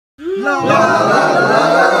La, la,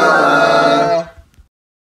 la.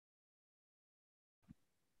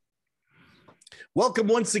 Welcome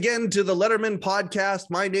once again to the Letterman Podcast.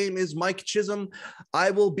 My name is Mike Chisholm. I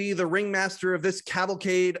will be the ringmaster of this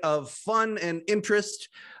cavalcade of fun and interest.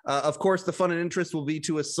 Of course, the fun and interest will be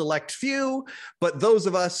to a select few, but those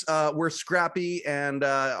of us, we're scrappy, and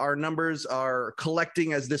our numbers are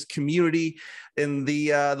collecting as this community in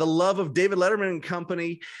the love of David Letterman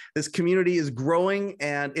Company. This community is growing,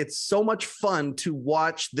 and it's so much fun to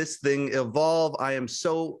watch this thing evolve. I am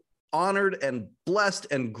so honored and blessed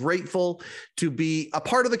and grateful to be a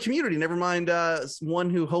part of the community, never mind one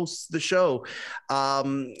who hosts the show.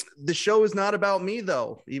 The show is not about me,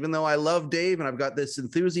 though. Even though I love Dave and I've got this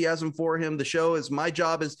enthusiasm for him, the show is, my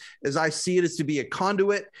job is, as I see it, is to be a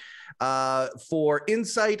conduit for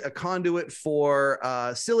insight, a conduit for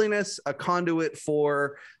silliness, a conduit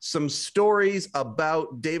for some stories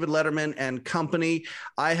about David Letterman and Company.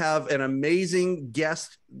 I have an amazing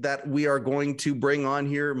guest that we are going to bring on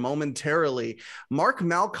here momentarily. Mark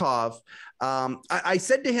Malkoff. I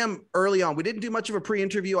said to him early on, we didn't do much of a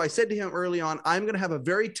pre-interview. I said to him early on, I'm going to have a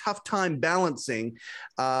very tough time balancing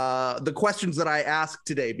the questions that I asked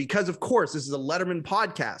today, because of course this is a Letterman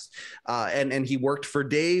podcast, and he worked for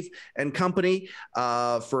Dave and Company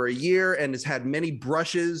for a year and has had many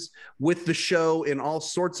brushes with the show in all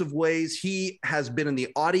sorts of ways. He has been in the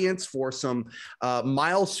audience for some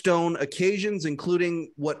milestone occasions,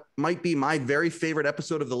 including what might be my very favorite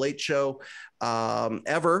episode of The Late Show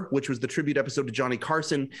ever, which was the tribute episode to Johnny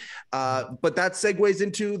Carson. But that segues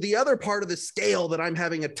into the other part of the scale that I'm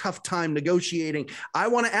having a tough time negotiating. I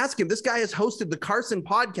want to ask him, this guy has hosted the Carson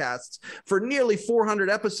Podcasts for nearly 400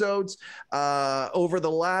 episodes over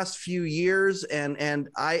the last few years. And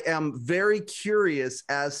I am very curious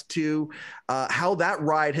as to how that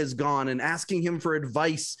ride has gone, and asking him for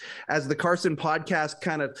advice as the Carson Podcast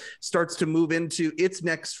kind of starts to move into its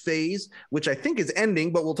next phase, which I think is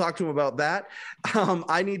ending, but we'll talk to him about that. I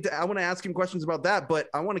want to ask him questions about that, but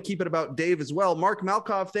I want to keep it about Dave as well. Mark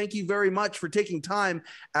Malkoff, thank you very much for taking time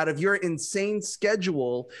out of your insane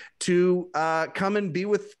schedule to come and be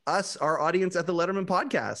with us, our audience at the Letterman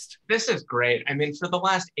Podcast. This is great. I mean, for the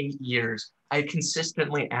last 8 years, I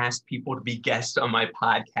consistently asked people to be guests on my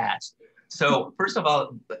podcast. So first of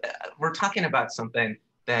all, we're talking about something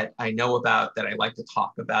that I know about, that I like to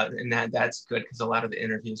talk about, and that's good, because a lot of the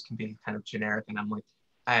interviews can be kind of generic, and I'm like,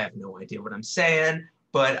 I have no idea what I'm saying.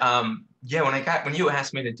 But yeah, when you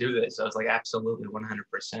asked me to do this, I was like, absolutely,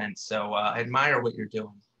 100%. So I admire what you're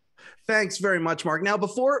doing. Thanks very much, Mark. Now,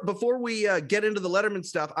 before we get into the Letterman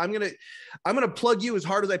stuff, I'm gonna plug you as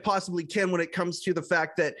hard as I possibly can when it comes to the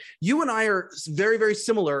fact that you and I are very, very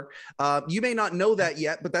similar. You may not know that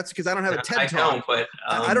yet, but that's because I don't have a TED Talk.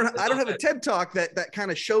 I don't have a TED Talk that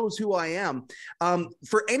kind of shows who I am.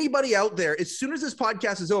 For anybody out there, as soon as this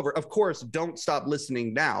podcast is over, of course, don't stop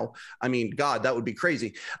listening now. I mean, God, that would be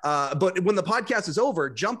crazy. But when the podcast is over,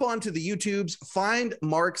 jump onto the YouTubes, find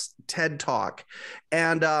Mark's TED Talk,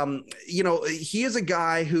 and you know, he is a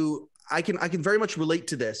guy who I can very much relate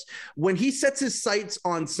to this. When he sets his sights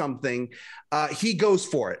on something, he goes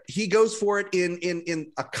for it. He goes for it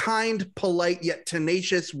in a kind, polite, yet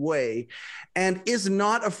tenacious way, and is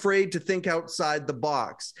not afraid to think outside the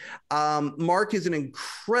box. Mark is an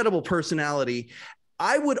incredible personality.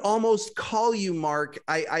 I would almost call you, Mark.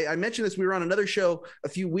 I mentioned this. We were on another show a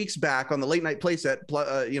few weeks back on the Late Night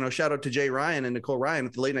Playset. Shout out to Jay Ryan and Nicole Ryan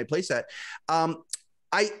at the Late Night Playset.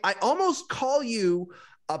 I almost call you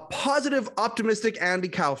a positive, optimistic Andy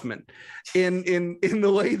Kaufman in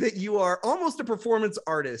the way that you are almost a performance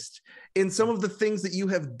artist in some of the things that you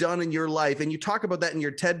have done in your life. And you talk about that in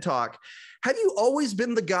your TED Talk. Have you always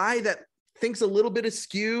been the guy that thinks a little bit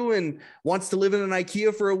askew and wants to live in an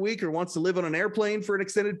IKEA for a week, or wants to live on an airplane for an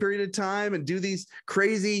extended period of time and do these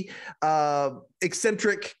crazy,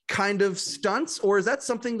 eccentric kind of stunts? Or is that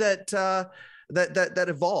something that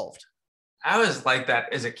evolved? I was like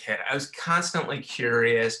that as a kid. I was constantly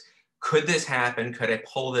curious. Could this happen? Could I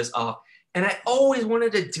pull this off? And I always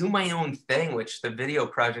wanted to do my own thing, which the video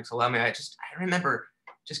projects allow me. I remember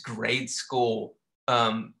just grade school.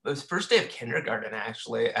 It was first day of kindergarten,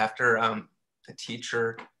 actually, after the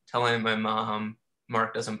teacher telling my mom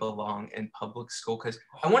Mark doesn't belong in public school, because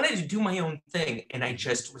I wanted to do my own thing. And I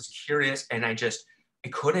just was curious, and I was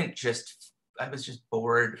just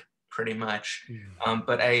bored pretty much.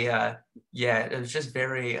 But it was just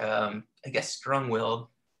very, I guess, strong-willed.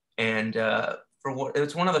 And it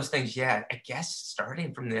was one of those things, I guess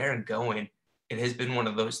starting from there and going, it has been one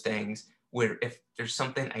of those things where if there's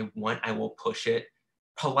something I want, I will push it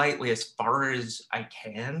politely as far as I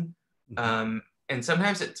can. And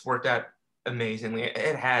sometimes it's worked out amazingly.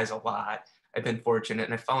 It has a lot. I've been fortunate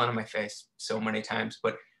and I've fallen on my face so many times,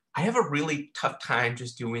 but I have a really tough time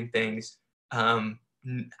just doing things. I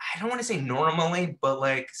don't want to say normally, but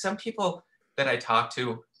like some people that I talk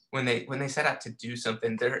to, when they set out to do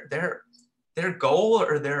something, their goal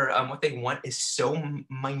or their what they want is so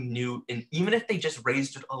minute, and even if they just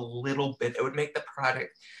raised it a little bit, it would make the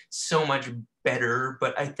product so much better.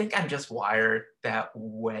 But I think I'm just wired that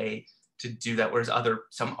way to do that, whereas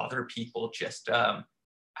some other people just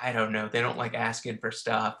I don't know, they don't like asking for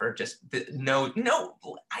stuff, or just no.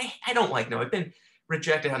 I don't like no. I've been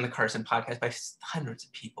rejected on the Carson podcast by hundreds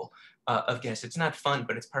of people of guests. It's not fun,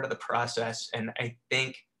 but it's part of the process, and I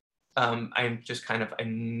think I'm just kind of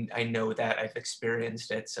I know that I've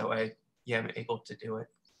experienced it, so I'm able to do it.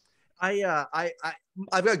 I've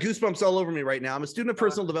got goosebumps all over me right now. I'm a student of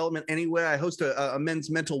personal development anyway. I host a men's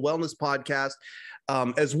mental wellness podcast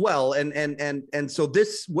as well. And so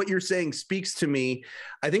this, what you're saying speaks to me.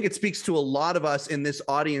 I think it speaks to a lot of us in this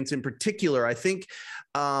audience in particular. I think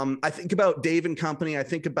about Dave and Company. I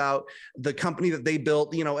think about the company that they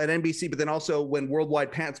built, you know, at NBC, but then also when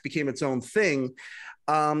Worldwide Pants became its own thing.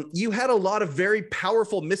 You had a lot of very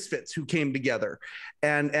powerful misfits who came together,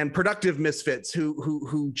 and productive misfits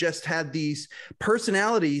who just had these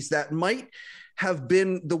personalities that might have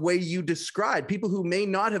been the way you described, people who may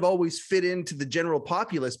not have always fit into the general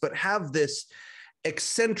populace, but have this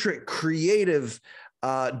eccentric, creative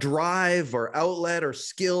drive or outlet or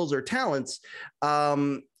skills or talents,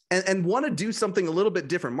 and want to do something a little bit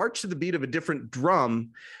different, march to the beat of a different drum.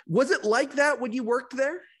 Was it like that when you worked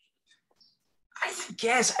there? I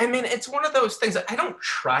guess. I mean, it's one of those things that I don't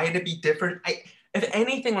try to be different. If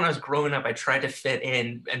anything, when I was growing up, I tried to fit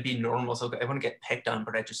in and be normal. So I wouldn't get picked on,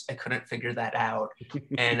 but I couldn't figure that out.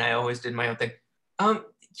 And I always did my own thing.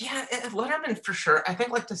 Letterman for sure. I think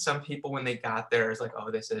like to some people when they got there, it's like, oh,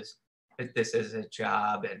 this is a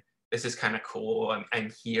job and this is kind of cool.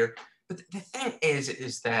 I'm here. But the thing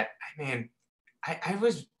is that, I mean, I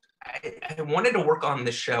wanted to work on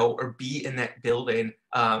the show or be in that building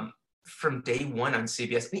from day one on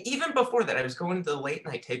CBS. And even before that, I was going to the late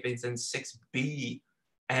night tapings in 6B,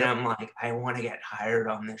 and I'm like, I want to get hired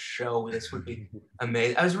on this show. This would be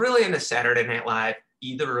amazing. I was really into Saturday Night Live,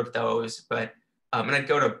 either of those, but and I'd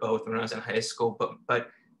go to both when I was in high school. But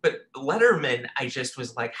Letterman, I just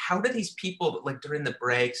was like, how do these people like during the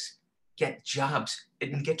breaks get jobs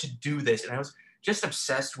and get to do this? And I was just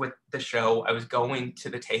obsessed with the show. I was going to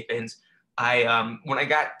the tape-ins. When I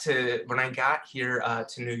got here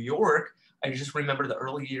to New York, I just remember the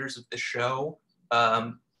early years of the show,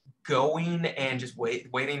 going and just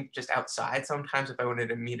waiting just outside sometimes if I wanted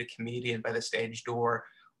to meet a comedian by the stage door,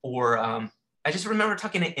 or I just remember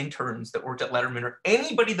talking to interns that worked at Letterman or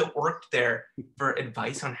anybody that worked there for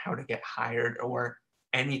advice on how to get hired or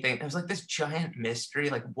anything. It was like this giant mystery,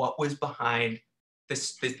 like what was behind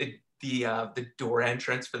the door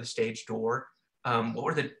entrance for the stage door.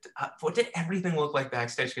 What did everything look like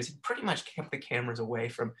backstage? Because he pretty much kept the cameras away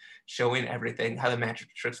from showing everything, how the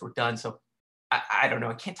magic tricks were done. So I don't know.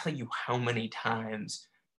 I can't tell you how many times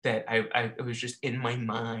that it was just in my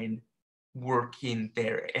mind working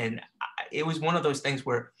there. And it was one of those things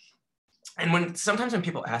where, and sometimes when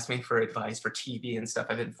people ask me for advice for TV and stuff,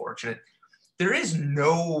 I've been fortunate. There is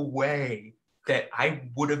no way that I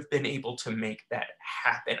would have been able to make that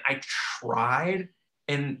happen. I tried.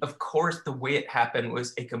 And of course, the way it happened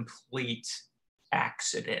was a complete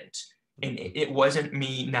accident. And it wasn't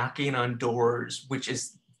me knocking on doors, which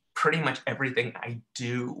is pretty much everything I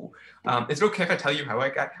do. Is it okay if I tell you how I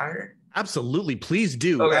got hired? Absolutely. Please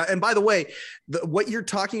do. Okay. And by the way, what you're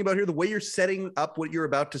talking about here, the way you're setting up what you're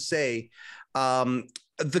about to say,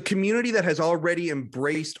 the community that has already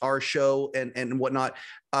embraced our show and whatnot,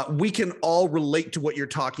 we can all relate to what you're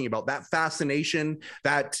talking about. That fascination,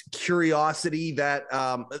 that curiosity, that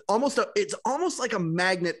it's almost like a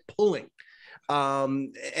magnet pulling.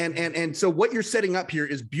 And so what you're setting up here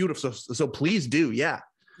is beautiful. So please do. Yeah.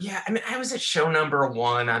 Yeah, I mean, I was at show number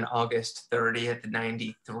 1 on August 30th,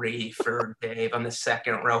 93 for Dave on the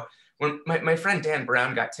second row. When my friend Dan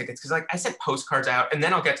Brown got tickets, because like I sent postcards out, and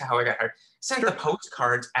then I'll get to how I got hired. Sent the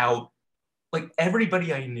postcards out, like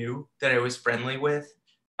everybody I knew that I was friendly with.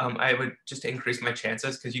 I would just increase my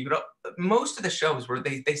chances because most of the shows were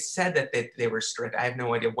they said that they were strict. I have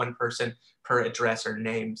no idea, one person per address or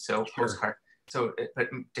name, so postcard. So, but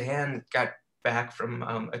Dan got back from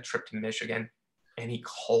a trip to Michigan, and he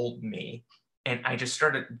called me, and I just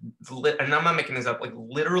started, and I'm not making this up, like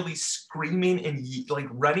literally screaming and like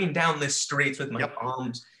running down the streets with my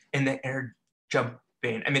arms in the air,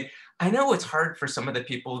 been. I mean, I know it's hard for some of the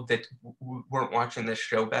people that weren't watching this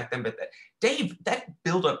show back then, but that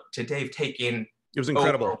build up to Dave taking it was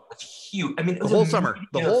incredible. Was huge. I mean, it was the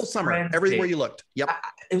whole summer, everywhere you looked. Yep.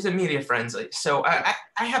 It was a media frenzy. So I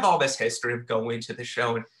have all this history of going to the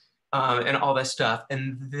show and all this stuff.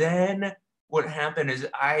 And then what happened is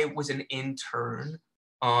I was an intern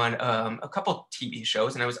on a couple TV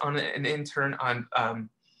shows, and I was on an intern on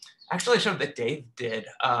actually a show that Dave did.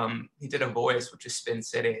 He did a voice, which is Spin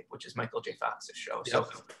City, which is Michael J. Fox's show. So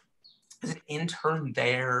I was an intern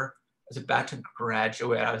there. I was about to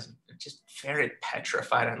graduate. I was just very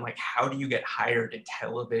petrified on like, how do you get hired in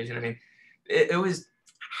television? I mean, it was,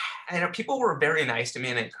 I know people were very nice to me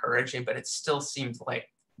and encouraging, but it still seemed like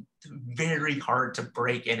very hard to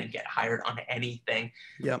break in and get hired on anything.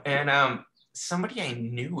 Yep. And somebody I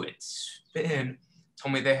knew at Spin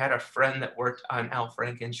told me they had a friend that worked on Al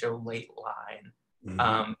Franken's show Late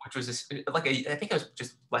Line, which was I think it was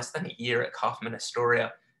just less than a year at Kaufman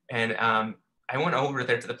Astoria. And I went over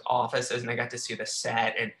there to the offices and I got to see the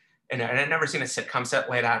set, and I had never seen a sitcom set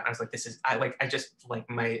laid out. And I was like, I just like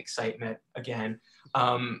my excitement again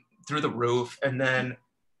through the roof. And then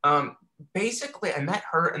basically I met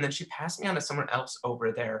her, and then she passed me on to someone else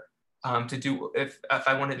over there to do, if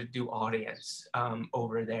I wanted to do audience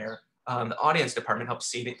over there. The audience department helps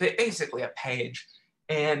seat it, basically a page.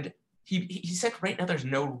 And he said, right now there's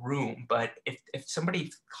no room, but if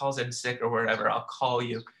somebody calls in sick or whatever, I'll call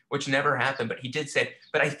you, which never happened. But he did say,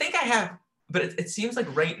 but I think I have, but it seems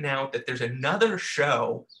like right now that there's another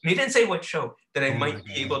show, and he didn't say what show, that I might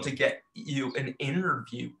be able to get you an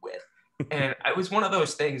interview with. And it was one of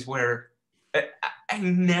those things where I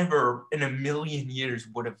never in a million years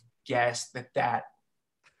would have guessed that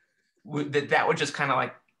would just kind of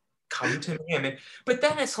like come to me. I mean, but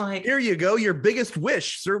then it's like, here you go, your biggest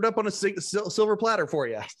wish served up on a silver platter for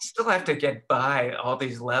you. I still have to get by all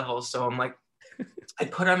these levels. So I'm like, I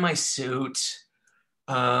put on my suit.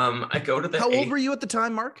 I go to the. How old were you at the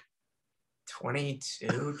time, Mark?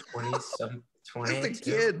 22, 20-some, 22. Just a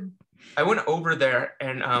kid. I went over there,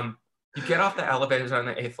 and you get off the elevators on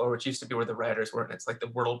the 8th floor, which used to be where the writers were, and it's like the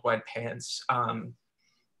Worldwide Pants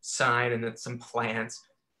sign, and then some plants.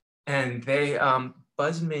 And they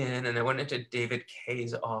buzzed me in, and I went into David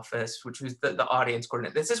Kay's office, which was the audience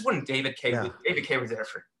coordinator. This is when David Kay was there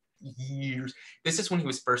for years. This is when he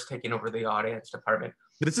was first taking over the audience department.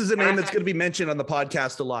 This is a name that's going to be mentioned on the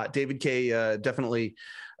podcast a lot. David Kay definitely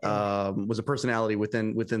was a personality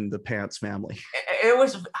within the Pants family. It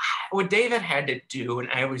was what David had to do, and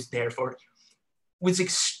I was there for it, was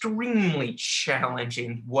extremely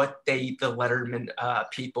challenging. What the Letterman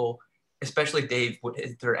people, especially Dave,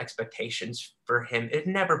 their expectations for him. It had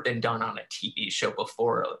never been done on a TV show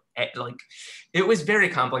before. Like, it was very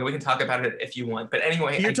complicated. We can talk about it if you want. But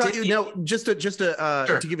anyway, you're talking now. Just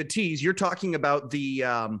to give a tease, you're talking about the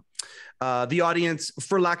audience,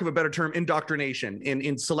 for lack of a better term, indoctrination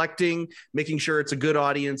in selecting, making sure it's a good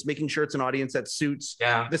audience, making sure it's an audience that suits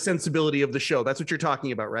the sensibility of the show. That's what you're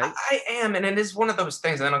talking about, right? I am, and it is one of those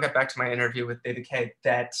things. And then I'll get back to my interview with David Kay.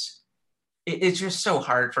 That it's just so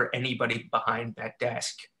hard for anybody behind that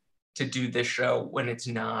desk to do this show when it's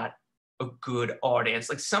not a good audience.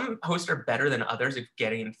 Like, some hosts are better than others at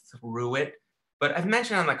getting through it. But I've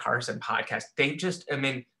mentioned on the Carson podcast, they just, I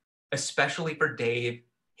mean, especially for Dave,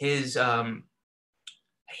 his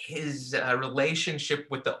relationship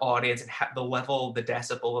with the audience and the level, the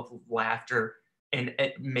decibel of laughter, and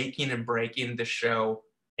making and breaking the show,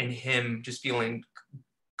 and him just feeling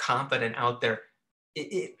confident out there.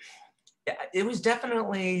 It was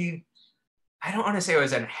definitely, I don't want to say it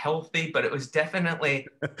was unhealthy, but it was definitely.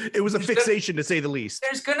 It was a fixation, to say the least.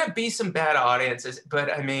 There's going to be some bad audiences,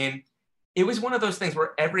 but I mean, it was one of those things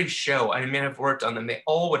where every show, I mean, I've worked on them, they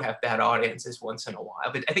all would have bad audiences once in a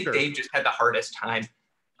while. But I think Dave just had the hardest time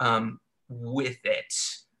with it.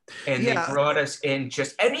 And they brought us in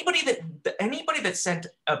just anybody that sent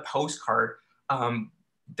a postcard, that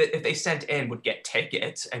if they sent in would get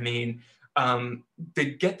tickets. I mean,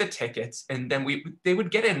 they'd get the tickets, and then they would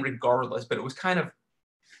get in regardless. But it was kind of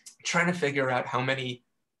trying to figure out how many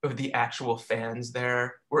of the actual fans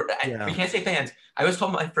there were. We can't say fans. I was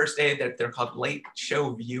told my first day that they're called late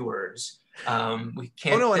show viewers. We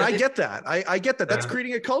can't. Oh no, and I get that. I get that. That's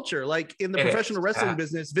creating a culture. Like in the professional wrestling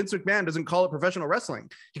business, Vince McMahon doesn't call it professional wrestling.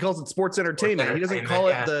 He calls it sports entertainment. He doesn't call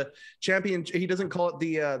it the champion. He doesn't call it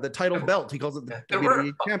the title belt. He calls it the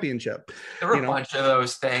WWE championship. There were a bunch of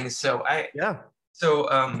those things. So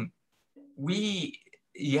we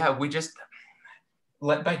just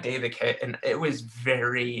led by David Kay, and it was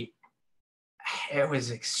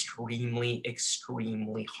extremely,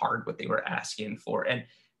 extremely hard what they were asking for. And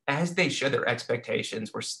as they should, their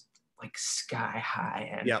expectations were like sky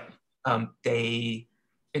high. And Yep.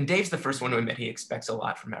 And Dave's the first one to admit he expects a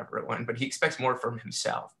lot from everyone, but he expects more from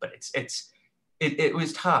himself. But it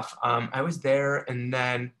was tough. I was there, and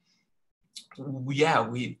then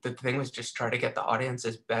the thing was just try to get the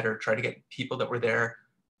audiences better, try to get people that were there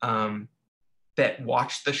that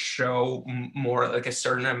watched the show more, like a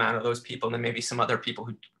certain amount of those people, and then maybe some other people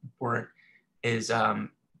who weren't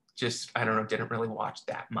just, I don't know, didn't really watch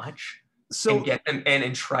that much. So and get them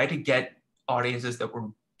and try to get audiences that were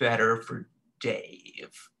better for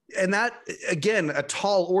Dave. And that, again, a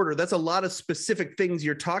tall order. That's a lot of specific things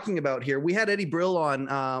you're talking about here. We had Eddie Brill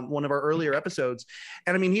on one of our earlier episodes.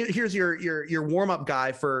 And I mean, here's your warm-up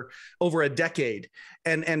guy for over a decade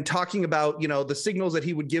and talking about, you know, the signals that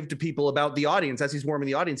he would give to people about the audience. As he's warming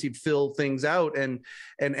the audience, he'd fill things out and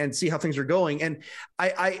see how things are going. And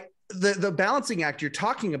the balancing act you're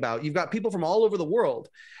talking about, you've got people from all over the world,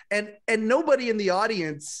 and nobody in the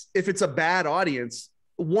audience, if it's a bad audience,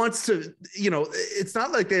 wants to, you know, it's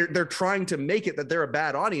not like they're trying to make it that they're a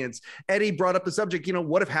bad audience. Eddie brought up the subject, you know,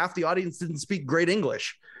 what if half the audience didn't speak great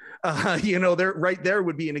English? You know, they're right there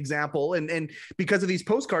would be an example. And because of these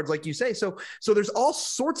postcards, like you say, so there's all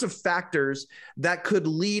sorts of factors that could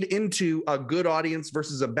lead into a good audience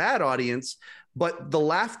versus a bad audience. But the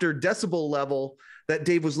laughter decibel level that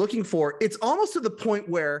Dave was looking for, it's almost to the point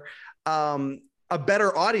where a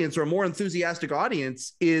better audience or a more enthusiastic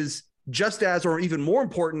audience is just as, or even more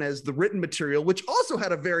important as the written material, which also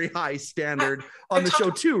had a very high standard on the show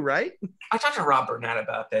too, right? I talked to Rob Burnett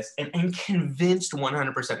about this and convinced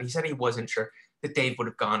 100%. He said he wasn't sure that Dave would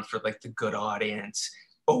have gone for like the good audience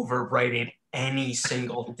over writing any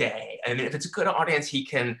single day. I mean, if it's a good audience, he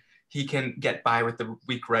can get by with the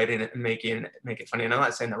weak writing and make it funny. And I'm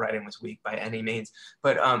not saying the writing was weak by any means,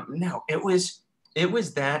 but no, it was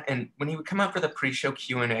that. And when he would come out for the pre-show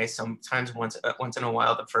Q&A, sometimes once in a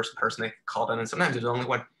while, the first person they called on, and sometimes there's only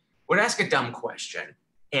one, would ask a dumb question.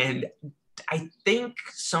 And I think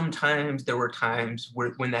sometimes there were times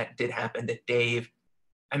when that did happen, that Dave,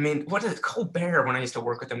 I mean, what is it? Colbert, when I used to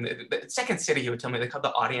work with him, the Second City, he would tell me they called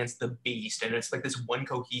the audience the beast. And it's like this one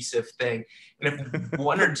cohesive thing. And if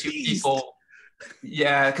one or two people,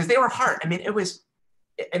 yeah, because they were hard. I mean,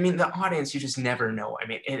 the audience, you just never know. I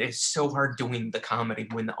mean, it is so hard doing the comedy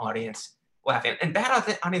when the audience laughing. And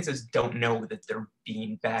bad audiences don't know that they're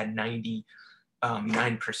being bad 99%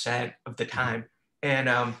 of the time.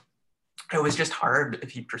 And it was just hard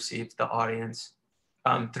if he perceived the audience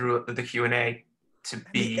through the Q&A to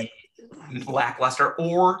be lackluster,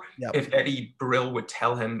 or if Eddie Brill would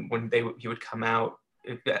tell him when he would come out,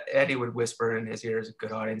 if Eddie would whisper in his ears,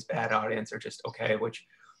 good audience, bad audience, or just okay, which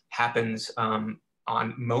happens on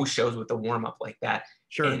most shows with the warm-up like that.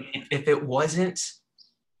 Sure. And if it wasn't,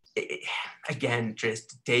 again,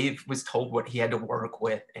 just Dave was told what he had to work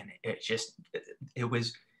with, and it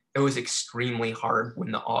was extremely hard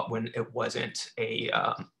when it wasn't a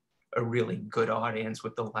really good audience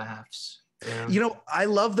with the laughs. Yeah. You know, I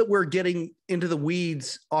love that we're getting into the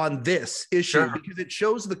weeds on this issue because it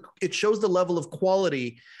shows the level of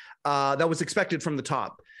quality that was expected from the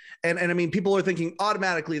top. And I mean, people are thinking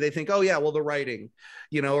automatically, they think, oh yeah, well, the writing,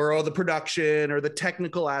 you know, or the production or the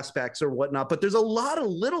technical aspects or whatnot. But there's a lot of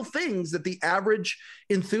little things that the average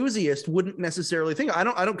enthusiast wouldn't necessarily think. I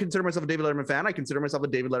don't consider myself a David Letterman fan. I consider myself a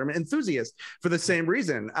David Letterman enthusiast for the same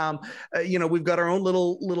reason. You know, we've got our own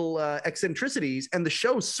little eccentricities, and the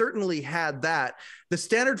show certainly had that. The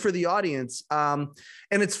standard for the audience. And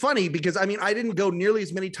it's funny because, I mean, I didn't go nearly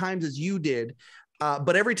as many times as you did.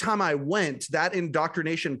 But every time I went, that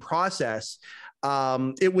indoctrination process,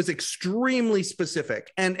 it was extremely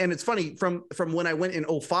specific. And it's funny, from when I went in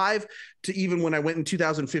 2005 to even when I went in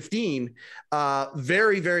 2015,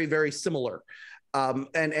 very, very, very similar.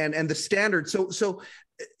 And the standard. So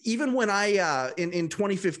even when I in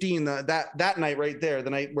 2015, that night right there,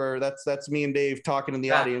 the night where that's me and Dave talking in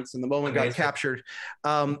the audience, and the moment got captured.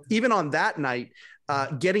 Even on that night,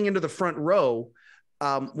 getting into the front row,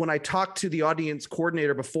 when I talked to the audience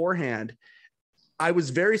coordinator beforehand, I was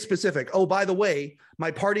very specific. Oh, by the way, my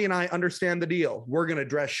party and I understand the deal. We're going to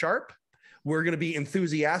dress sharp. We're going to be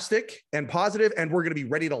enthusiastic and positive, and we're going to be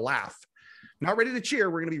ready to laugh. Not ready to cheer.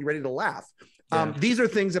 We're going to be ready to laugh. Yeah. These are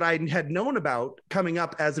things that I had known about coming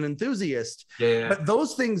up as an enthusiast. Yeah. But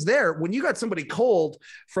those things there, when you got somebody cold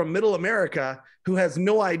from middle America who has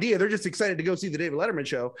no idea. They're just excited to go see the David Letterman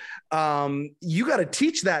show. You got to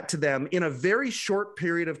teach that to them in a very short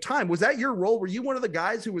period of time. Was that your role? Were you one of the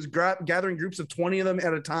guys who was gathering groups of 20 of them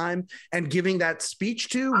at a time and giving that speech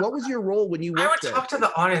to? What was your role when you worked there? I would talk to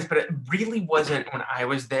the audience, but it really wasn't when I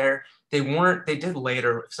was there. They did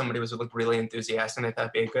later, if somebody was like really enthusiastic and they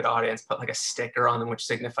thought it'd be a good audience, put like a sticker on them, which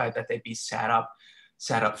signified that they'd be sat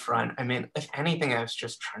up front. I mean, if anything, I was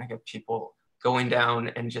just trying to get people going down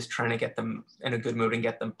and just trying to get them in a good mood and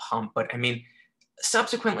get them pumped. But I mean,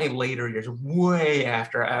 subsequently later years, way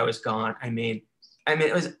after I was gone, I mean,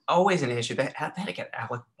 it was always an issue. They had to get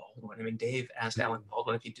Alec Baldwin. I mean, Dave asked Alec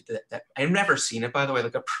Baldwin if he did that. I've never seen it, by the way,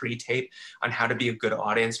 like a pre-tape on how to be a good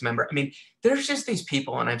audience member. I mean, there's just these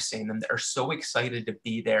people, and I've seen them, that are so excited to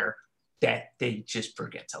be there that they just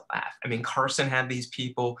forget to laugh. I mean, Carson had these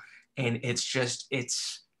people, and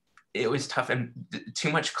it was tough, and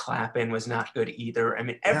too much clapping was not good either. I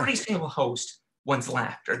mean, every single host wants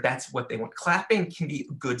laughter. That's what they want. Clapping can be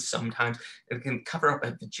good sometimes. It can cover up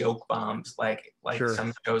the joke bombs, like sure.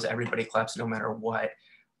 Some shows, everybody claps no matter what.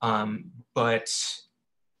 But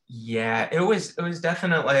yeah, it was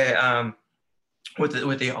definitely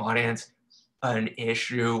with the audience an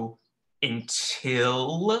issue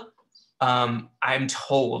until I'm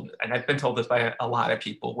told, and I've been told this by a lot of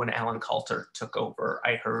people, when Alan Coulter took over,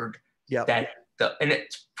 I heard that and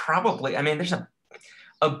it's probably, I mean, there's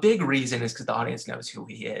a big reason is because the audience knows who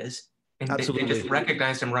he is. And they just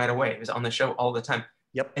recognized him right away. He was on the show all the time.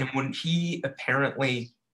 Yep. And when he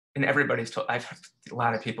apparently, and everybody's told, I've heard a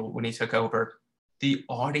lot of people, when he took over, the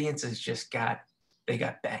audiences just got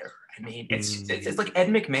better. I mean, it's like Ed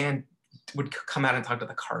McMahon would come out and talk to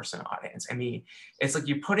the Carson audience. I mean, it's like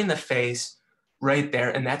you put in the face right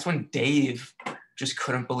there. And that's when Dave just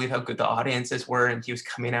couldn't believe how good the audiences were. And he was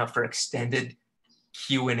coming out for extended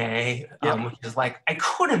Q&A, which is like, I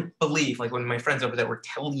couldn't believe, like when my friends over there were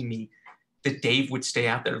telling me that Dave would stay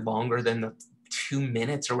out there longer than the 2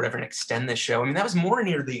 minutes or whatever and extend the show. I mean, that was more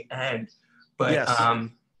near the end, but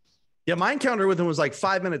my encounter with him was like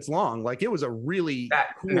 5 minutes long. Like, it was a really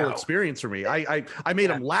cool experience for me. I made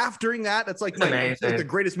him laugh during that. That's like the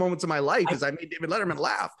greatest moments of my life is I made David Letterman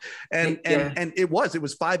laugh. And it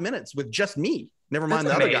was 5 minutes with just me. Never mind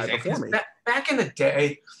the other guy before me. Back in the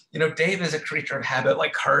day, you know, Dave is a creature of habit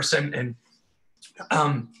like Carson, and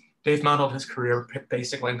Dave modeled his career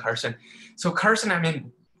basically on Carson. So Carson, I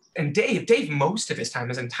mean, and Dave, most of his time,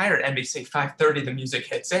 his entire NBC 5:30, the music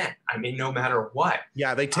hits in. I mean, no matter what.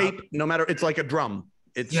 Yeah, they tape no matter. It's like a drum.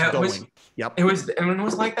 It's going. It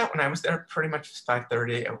was like that when I was there. Pretty much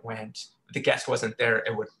 5:30, it went. The guest wasn't there.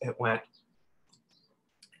 It went.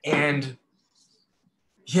 And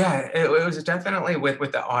yeah, it was definitely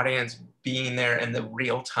with the audience being there and the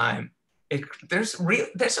real time. There's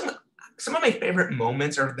some of my favorite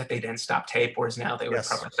moments are that they didn't stop tape, whereas now they would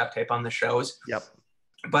probably stop tape on the shows. Yep.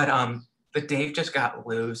 But Dave just got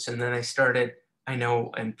loose, and then they started, I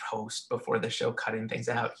know, in post before the show, cutting things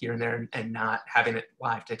out here and there and not having it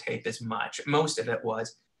live to tape as much. Most of it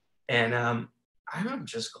was. And I'm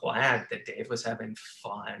just glad that Dave was having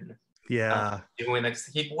fun. Yeah. Doing this.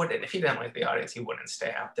 He wouldn't, if he didn't like the audience, he wouldn't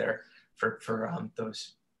stay out there for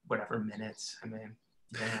those whatever minutes. I mean,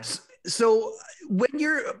 yeah. So when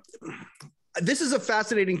this is a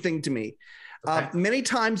fascinating thing to me. Okay. Many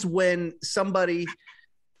times when somebody,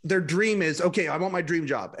 their dream is, okay, I want my dream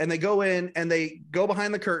job. And they go in and they go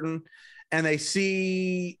behind the curtain and they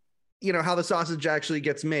see, you know, how the sausage actually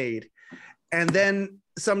gets made. And then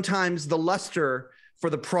sometimes the luster for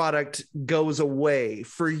the product goes away.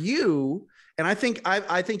 For you, and I think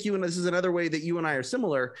you, and this is another way that you and I are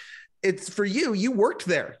similar, it's for you, you worked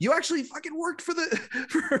there. You actually fucking worked for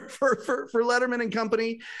for Letterman and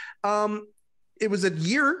Company. It was a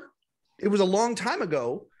year. It was a long time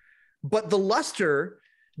ago, but the luster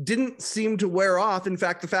didn't seem to wear off. In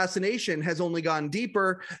fact, the fascination has only gone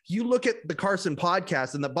deeper. You look at the Carson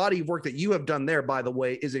Podcast, and the body of work that you have done there, by the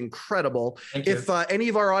way, is incredible. If any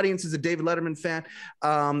of our audience is a David Letterman fan,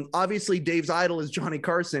 obviously Dave's idol is Johnny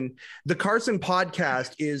Carson. The Carson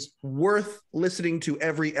Podcast is worth listening to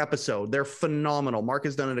every episode. They're phenomenal. Mark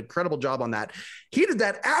has done an incredible job on that. He did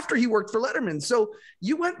that after he worked for Letterman. So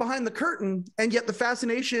you went behind the curtain, and yet the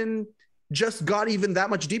fascination just got even that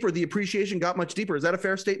much deeper. The appreciation got much deeper. Is that a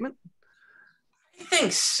fair statement? I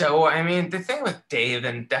think so. I mean, the thing with Dave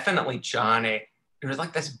and definitely Johnny, there was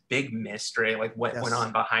like this big mystery, like what went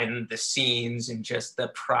on behind the scenes and just the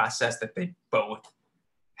process that they both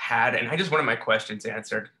had. And I just wanted my questions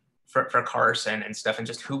answered for Carson and stuff, and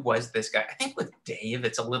just who was this guy? I think with Dave,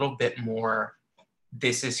 it's a little bit more,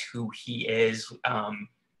 this is who he is.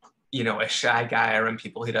 You know, a shy guy around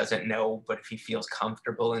people he doesn't know, but if he feels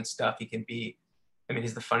comfortable and stuff, he can be I mean,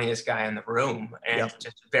 he's the funniest guy in the room and Yep.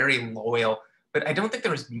 just very loyal. But I don't think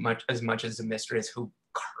there was as much as a mystery as who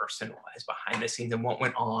Carson was behind the scenes and what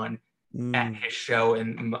went on at his show.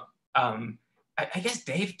 And I guess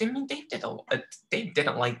Dave didn't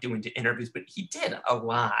like doing the interviews, but he did a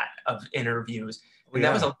lot of interviews, and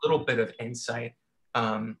that was a little bit of insight.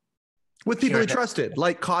 With people he trusted,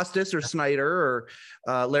 like Costas or Snyder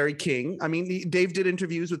or Larry King. I mean, Dave did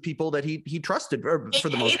interviews with people that he trusted for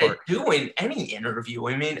the most part. Doing any interview.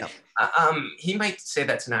 I mean, he might say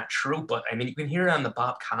that's not true, but I mean, you can hear it on the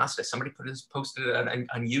Bob Costas. Somebody posted it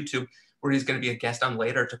on YouTube where he's going to be a guest on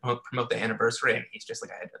later to promote the anniversary, and he's just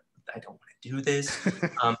like, I don't want to do this.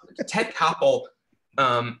 Ted Koppel,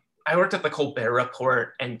 I worked at the Colbert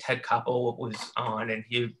Report, and Ted Koppel was on, and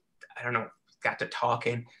he, I don't know, got to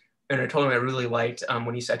talking. And I told him I really liked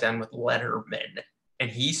when he sat down with Letterman. And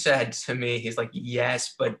he said to me, he's like,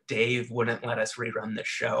 yes, but Dave wouldn't let us rerun the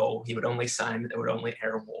show. He would only sign that it would only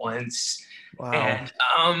air once. Wow. And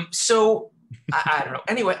so I don't know.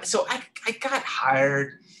 Anyway, so I got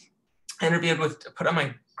hired, put on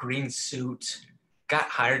my green suit, got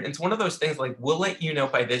hired. And it's one of those things like, we'll let you know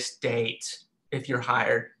by this date if you're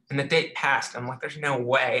hired. And the date passed. I'm like, there's no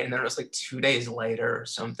way. And then it was like 2 days later or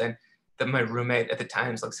something that my roommate at the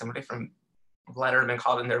time is like, somebody from Letterman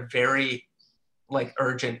called, and they're very like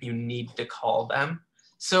urgent. You need to call them.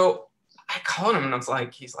 So I called him, and I was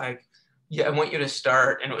like, he's like, yeah, I want you to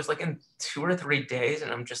start. And it was like in 2 or 3 days.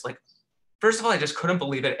 And I'm just like, first of all, I just couldn't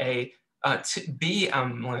believe it. To be,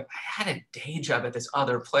 like, I had a day job at this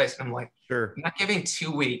other place. And I'm like, sure, I'm not giving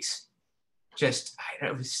 2 weeks.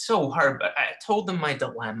 It was so hard, but I told them my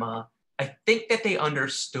dilemma. I think that they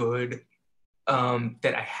understood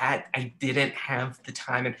that I didn't have the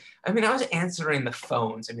time. And I mean, I was answering the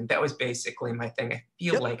phones. I mean, that was basically my thing. I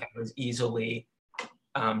feel like I was easily,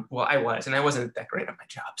 I wasn't that great at my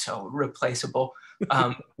job, so replaceable.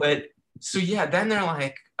 But so yeah, then they're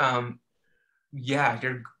like, yeah,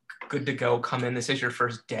 you're good to go. Come in. This is your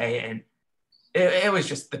first day. And it was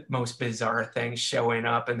just the most bizarre thing showing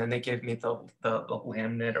up. And then they gave me the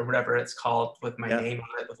laminate or whatever it's called with my name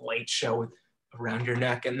on it, with Late Show around your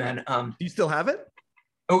neck. And then do you still have it?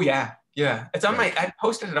 Oh yeah, it's on I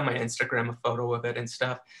posted it on my Instagram, a photo of it and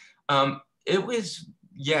stuff. It was,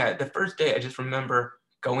 the first day I just remember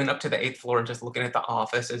going up to the 8th floor and just looking at the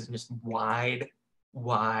offices and just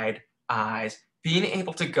wide eyes, being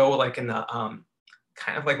able to go like in the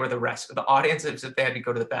kind of like where the rest of the audience, if they had to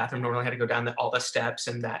go to the bathroom, normally had to go down all the steps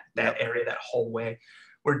and that area, that hallway,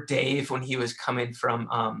 where Dave, when he was coming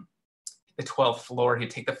from the 12th floor, he'd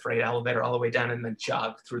take the freight elevator all the way down and then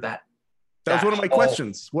jog through that. That was one of my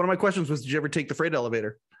questions. One of my questions was, did you ever take the freight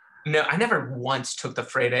elevator? No, I never once took the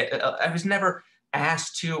freight. I was never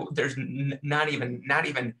asked to. There's not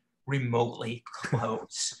even remotely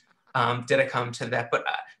close. Did I come to that? But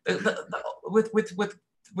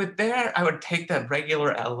with there, I would take the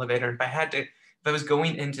regular elevator. If I was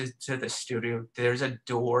going into the studio, there's a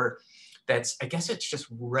door that's, I guess it's just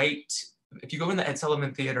right. If you go in the Ed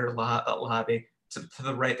Sullivan Theater lobby, to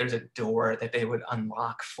the right, there's a door that they would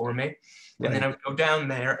unlock for me. Right. And then I would go down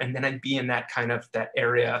there, and then I'd be in that kind of that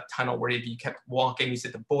area tunnel where you kept walking. You see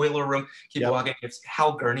the boiler room, keep walking. It's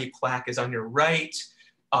Hal Gurney plaque is on your right.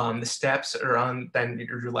 The steps are on then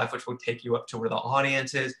your left, which will take you up to where the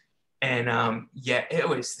audience is. And it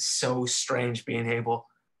was so strange being able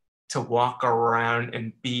to walk around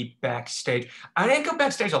and be backstage. I didn't go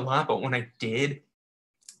backstage a lot, but when I did,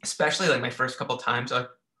 especially like my first couple times,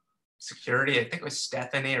 security, I think it was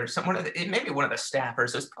Stephanie or maybe one of the staffers.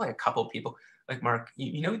 So it's probably a couple people like, Mark,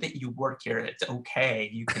 you know that you work here. It's okay.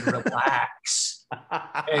 You can relax.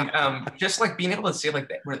 And just like being able to see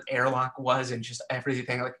like where the airlock was and just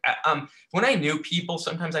everything. Like when I knew people,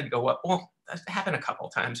 sometimes I'd go up. Well, that happened a couple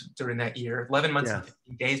of times during that year, 11 months and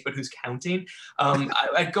 15 days, but who's counting?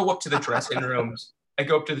 I'd go up to the dressing rooms. I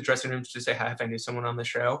go up to the dressing rooms to say hi if I knew someone on the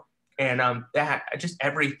show. And that just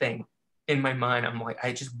everything in my mind, I'm like,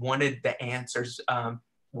 I just wanted the answers.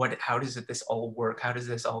 How does this all work? How does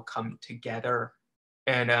this all come together?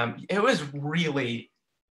 And it was really,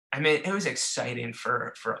 it was exciting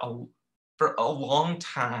for a long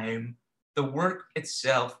time. The work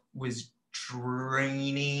itself was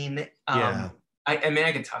draining. I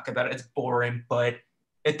can talk about it. It's boring, but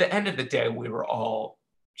at the end of the day, we were all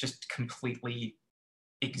just completely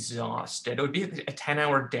exhausted. It would be a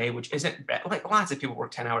 10-hour day, which isn't bad. Like lots of people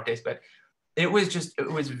work 10-hour days, but it was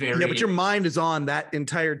very. Yeah, but your mind is on that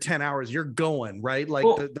entire 10 hours. You're going, right? Like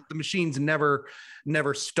the machine's never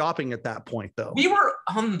stopping at that point, though. We were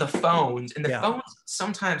on the phones, and the phones,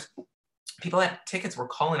 sometimes people had tickets were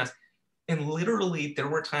calling us. And literally there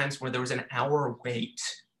were times where there was an hour wait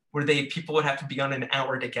where people would have to be on an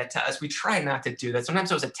hour to get to us. We tried not to do that.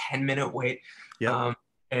 Sometimes it was a 10-minute wait. Yeah.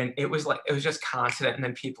 And it was just constant, and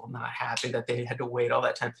then people not happy that they had to wait all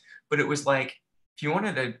that time. But it was like, if you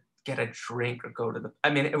wanted to get a drink or go to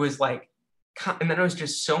it was like, and then it was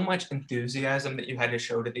just so much enthusiasm that you had to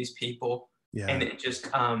show to these people. Yeah. And it just,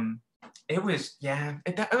 it was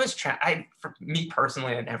for me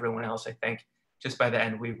personally and everyone else, I think just by the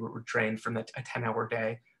end, we were drained from a 10-hour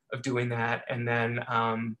day of doing that. And then,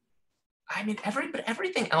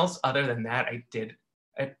 everything else other than that, I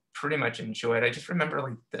pretty much enjoyed. I just remember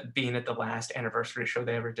like being at the last anniversary show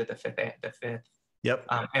they ever did, the fifth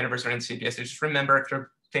anniversary in CBS. I just remember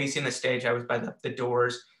after facing the stage, I was by the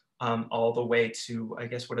doors all the way to, I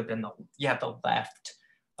guess would have been the left.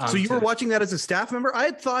 So you were watching that as a staff member? I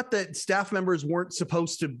had thought that staff members weren't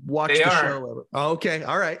supposed to watch the show ever. Oh, okay.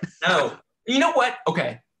 All right. No. You know what?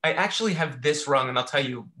 Okay. I actually have this wrong, and I'll tell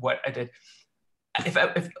you what I did. If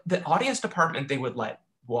the audience department, they would let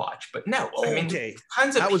watch, but no. Okay. I mean,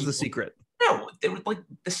 tons of that was people, the secret. No, they were like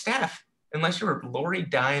the staff, unless you were Lori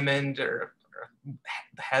Diamond or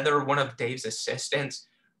Heather, one of Dave's assistants,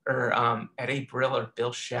 or Eddie Brill or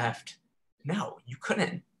Bill Sheft. No, you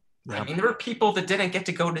couldn't. Yeah. I mean, there were people that didn't get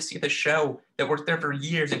to go to see the show that worked there for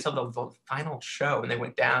years until the final show, and they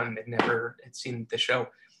went down and they never had seen the show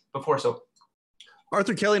before. So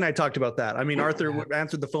Arthur Kelly and I talked about that. I mean, Arthur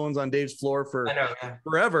answered the phones on Dave's floor for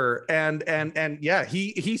forever. And yeah,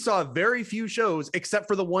 he saw very few shows except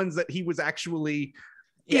for the ones that he was actually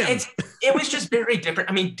in. It was just very different.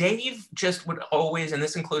 I mean, Dave just would always, and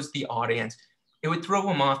this includes the audience, it would throw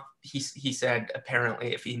him off. He said,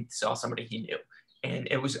 apparently, if he saw somebody he knew. And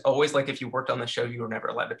it was always like, if you worked on the show, you were never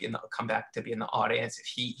allowed to come back to be in the audience. If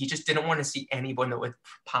he just didn't want to see anyone that would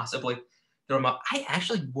possibly throw him up. I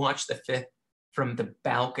actually watched the fifth from the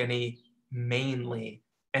balcony mainly.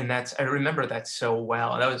 And I remember that so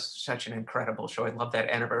well. That was such an incredible show. I love that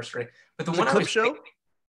anniversary. But the one clip show?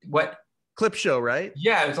 What? Clip show, right?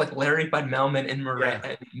 Yeah, it was like Larry Bud Melman in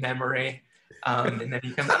memory. And then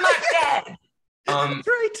he comes, I'm not dead. That's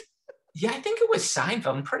right. Yeah, I think it was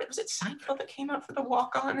Seinfeld. Was it Seinfeld that came out for the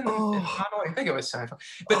walk-on? I think it was Seinfeld.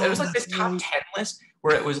 But it was like this top 10 list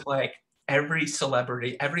where it was like every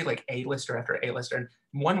celebrity, every like A-lister after A-lister. And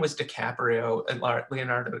one was DiCaprio,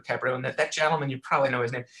 Leonardo DiCaprio. And that gentleman, you probably know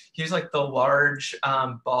his name. He was like the large,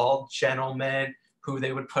 bald gentleman who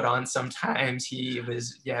they would put on sometimes. He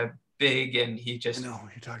was, big, and he just... No,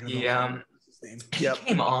 you're talking about... He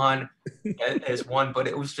came on as one, but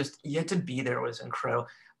it was just, yet to be there was incredible.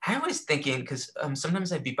 I was thinking, because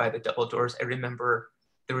sometimes I'd be by the double doors. I remember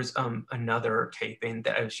there was another taping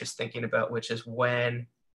that I was just thinking about, which is when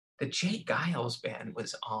the Jay Giles band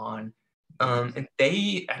was on. And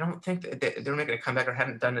I don't think they were making a comeback or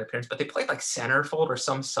hadn't done an appearance, but they played like Centerfold or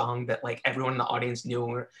some song that like everyone in the audience knew.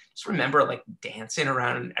 And just remember like dancing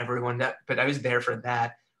around and everyone but I was there for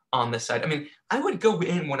that on the side. I mean, I would go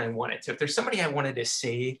in when I wanted to. If there's somebody I wanted to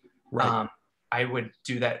see, I would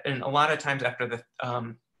do that. And a lot of times after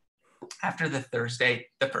the Thursday,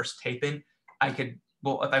 the first taping, I could,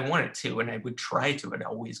 if I wanted to, and I would try to, I'd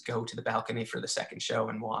always go to the balcony for the second show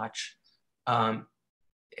and watch. I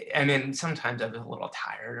mean, sometimes I was a little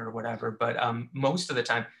tired or whatever, but most of the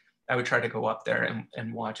time I would try to go up there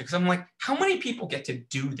and watch it. Because I'm like, how many people get to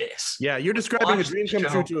do this? Yeah, you're describing a dream come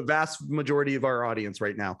true to a vast majority of our audience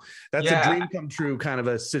right now. That's a dream come true kind of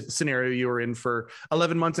a scenario you were in for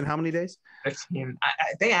 11 months and how many days? 15.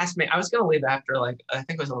 They asked me, I was going to leave after I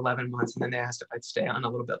think it was 11 months. And then they asked if I'd stay on a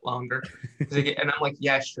little bit longer. And I'm like,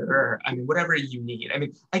 yeah, sure. I mean, whatever you need. I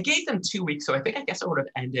mean, I gave them 2 weeks. So I guess I would have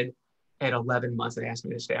ended at 11 months. They asked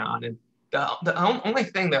me to stay on. And the only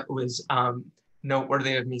thing that was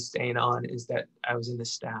noteworthy of me staying on is that I was in the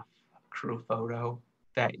staff crew photo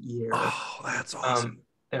that year. Oh, that's awesome.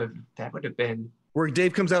 That would have been where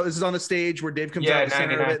Dave comes out. This is on the stage where Dave comes out the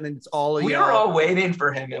center of it, and then it's all we were all waiting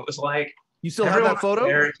for him. It was like, you still have that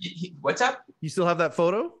photo? What's up? You still have that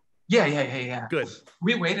photo? Yeah. Good.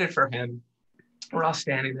 We waited for him. We're all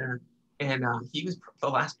standing there, and he was the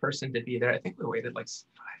last person to be there. I think we waited like 5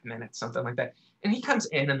 minutes, something like that. And he comes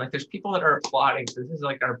in, and like there's people that are applauding. So this is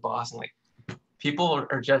like our boss, and like people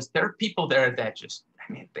are just, there are people there that just,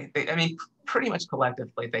 I mean, pretty much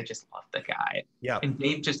collectively, they just love the guy. Yeah. And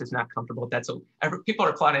Dave just is not comfortable with that. So people are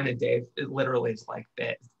applauding, and Dave literally is like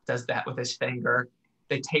that, does that with his finger.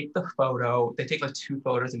 They take the photo, they take like 2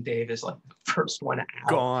 photos, and Dave is like the first one out.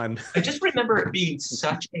 Gone. I just remember it being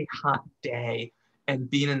such a hot day, and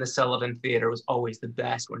being in the Sullivan Theater was always the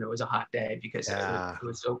best when it was a hot day, because it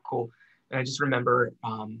was so cool. And I just remember,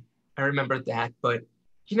 I remember that, but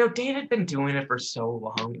Dave had been doing it for so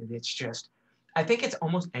long, and it's just, I think it's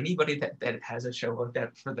almost anybody that has a show like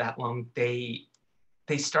that for that long, they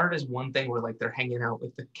start as one thing where like they're hanging out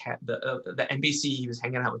with the NBC, he was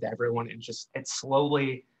hanging out with everyone, and just it's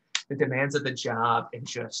slowly the demands of the job and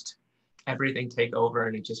just everything take over,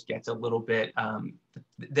 and it just gets a little bit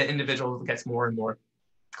the individual gets more and more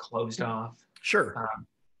closed off. Sure.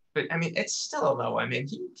 But I mean, it's still though. I mean,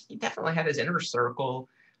 he definitely had his inner circle,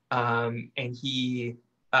 and he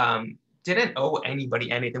didn't owe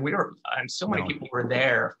anybody anything. We were so many people were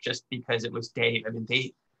there just because it was Dave. I mean,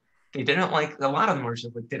 they didn't like, a lot of them were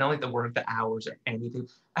just like, they didn't like to work the hours or anything.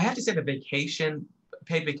 I have to say the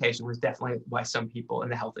paid vacation was definitely why some people,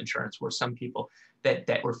 and the health insurance were some people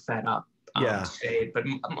that were fed up. Stayed. But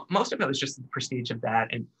most of it was just the prestige of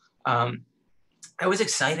that. And it was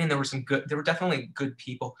exciting. There were definitely good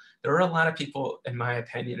people. There were a lot of people, in my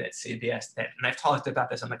opinion, at CBS that, and I've talked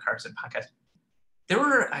about this on the Carson podcast, there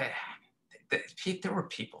were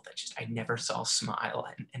people that just I never saw smile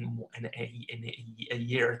in a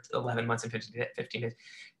year, 11 months and 15 days.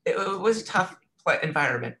 It was a tough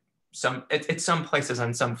environment. It's some places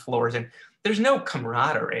on some floors, and there's no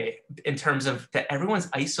camaraderie in terms of that everyone's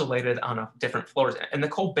isolated on different floors. And the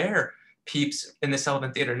Colbert peeps in the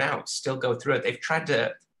Sullivan Theater now still go through it. They've tried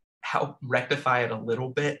to help rectify it a little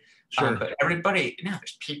bit. Sure. But everybody, now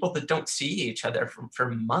there's people that don't see each other for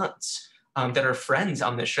months. That are friends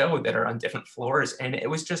on the show that are on different floors, and it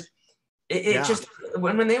was just just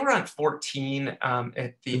when they were on 14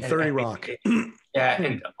 at the 30 Rock,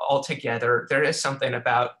 and all together, there is something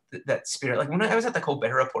about that spirit. Like when I was at the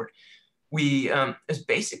Colbert Report, it was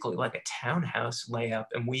basically like a townhouse layup,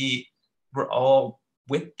 and we were all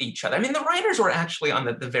with each other. I mean, the writers were actually on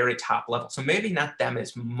the very top level, so maybe not them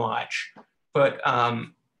as much, but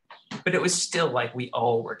it was still like we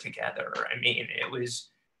all were together. I mean, it was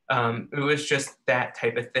just that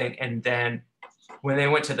type of thing. And then when they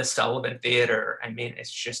went to the Sullivan Theater, I mean,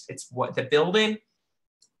 it's what the building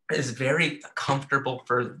is very comfortable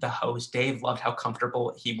for the host. Dave loved how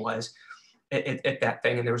comfortable he was at that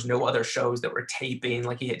thing. And there was no other shows that were taping.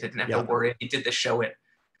 Like he didn't have to worry. He did the show at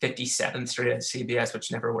 57th Street at CBS,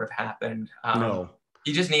 which never would have happened. No.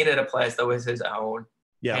 He just needed a place that was his own.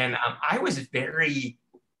 Yeah. And I was very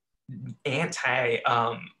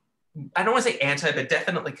I don't want to say anti, but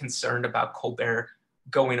definitely concerned about Colbert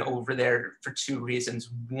going over there for two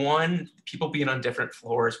reasons. One, people being on different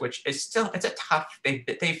floors, which is still, it's a tough,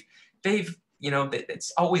 they've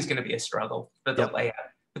it's always going to be a struggle for the layout.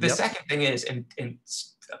 But the second thing is, and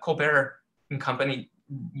Colbert and Company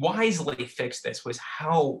wisely fixed this, was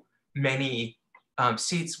how many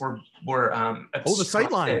seats were the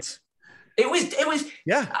sight lines. It was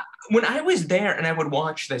when I was there and I would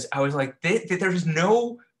watch this, I was like,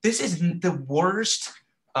 this is the worst.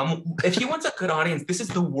 If he wants a good audience, this is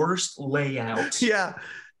the worst layout. Yeah.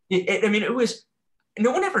 I mean, it was, no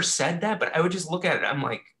one ever said that, but I would just look at it. I'm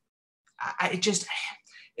like, I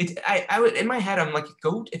would, in my head, I'm like,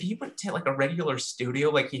 if you went to like a regular studio,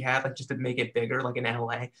 like he had, like just to make it bigger, like in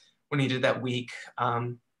LA, when he did that week,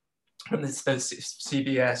 from the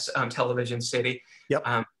CBS television city. Yep.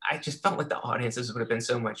 I just felt like the audiences would have been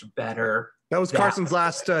so much better. That was Carson's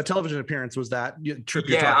last television appearance. Was that trip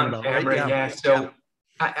you're talking about? Camera, right? Yeah. So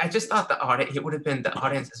I just thought the audiences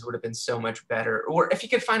would have been so much better. Or if you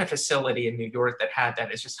could find a facility in New York that had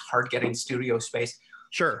that, it's just hard getting studio space.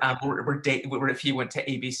 Sure. Where if he went to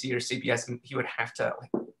ABC or CBS, he would have to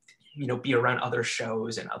be around other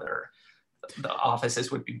shows, and the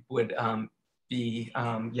offices would be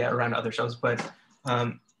around other shows. But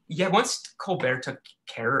once Colbert took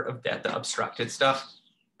care of the obstructed stuff,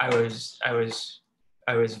 I was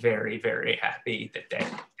very, very happy that they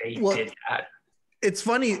did that. It's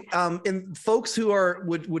funny, and folks who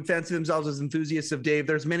would fancy themselves as enthusiasts of Dave,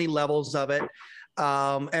 there's many levels of it.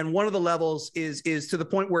 And one of the levels is to the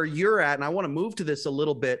point where you're at, and I want to move to this a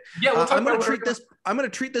little bit. Yeah, I'm going to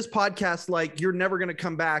treat this podcast like you're never going to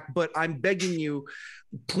come back, but I'm begging you,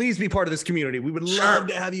 please be part of this community. We would love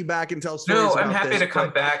to have you back and tell stories. No, I'm happy to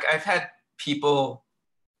come back. I've had people.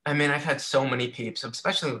 I mean, I've had so many peeps,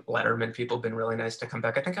 especially Letterman. People have been really nice to come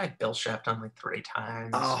back. I think I had Bill Shept on like 3 times.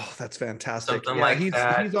 Oh, that's fantastic. Something like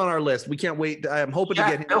that. He's on our list. We can't wait. I'm hoping to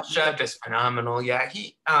get him. Bill Shept is phenomenal. Yeah,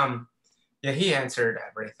 he answered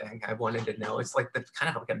everything I wanted to know. It's like kind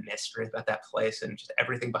of like a mystery about that place and just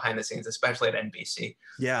everything behind the scenes, especially at NBC.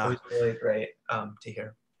 Yeah. It was really great to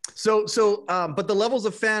hear. But the levels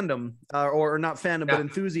of fandom, or not fandom, but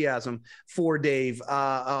enthusiasm for Dave.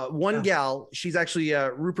 One gal, she's actually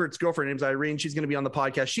Rupert's girlfriend, name's Irene. She's going to be on the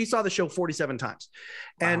podcast. She saw the show 47 times,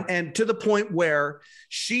 and to the point where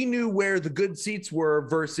she knew where the good seats were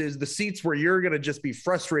versus the seats where you're going to just be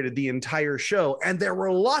frustrated the entire show. And there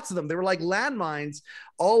were lots of them. They were like landmines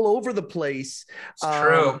all over the place. It's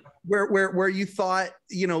true. Where you thought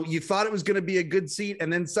it was going to be a good seat,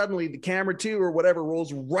 and then suddenly the camera 2 or whatever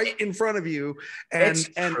rolls right in front of you, and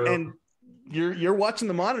you're watching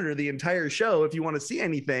the monitor the entire show if you want to see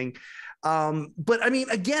anything. But I mean,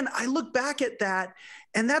 again, I look back at that,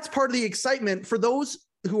 and that's part of the excitement for those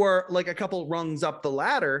who are like a couple rungs up the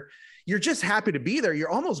ladder. You're just happy to be there. You're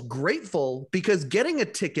almost grateful, because getting a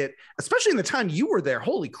ticket, especially in the time you were there,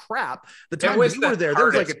 holy crap, the time you were there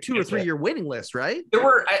was like a 2 or 3 year waiting list, right?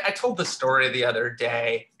 I told the story the other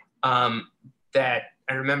day that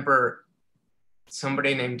I remember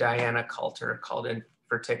somebody named Diana Coulter called in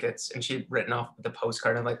for tickets, and she had written off the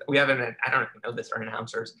postcard. I'm like, I don't even know this, our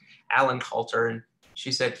announcers, Alan Coulter. And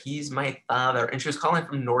she said, he's my father. And she was calling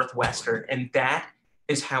from Northwestern. And that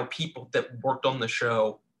is how people that worked on the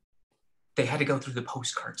show, they had to go through the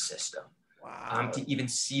postcard system. Wow. To even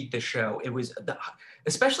see the show. It was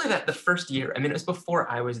especially the first year. I mean, it was before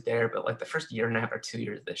I was there, but like the first year and a half or 2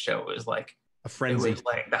 years of the show, it was like a frenzy. It was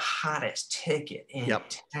like the hottest ticket in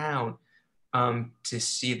town to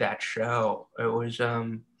see that show. It was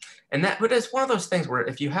but it's one of those things where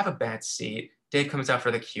if you have a bad seat, Dave comes out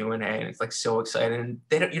for the Q&A, and it's like so exciting.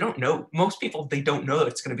 And you don't know. Most people, they don't know that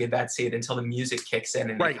it's going to be a bad seat until the music kicks in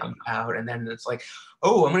and they come out, and then it's like,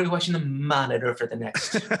 oh, I'm going to be watching the monitor for the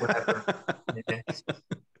next whatever.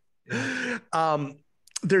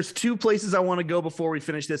 There's 2 places I want to go before we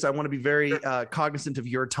finish this. I want to be very cognizant of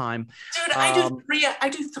your time. Dude, I've done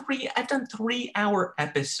 3-hour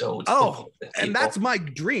episodes. Oh, and that's my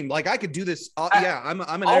dream. Like I could do this. I'm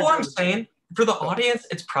I'm saying, for the audience,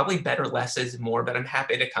 it's probably better less is more, but I'm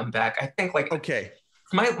happy to come back. I think one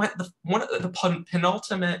of the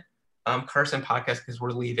penultimate Carson podcast, because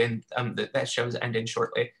we're leaving, that show's ending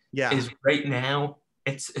shortly, is right now.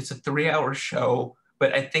 It's a 3-hour show,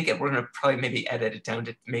 but I think we're going to probably maybe edit it down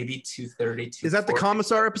to maybe 2:30. Is that the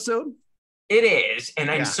Commissar episode? It is,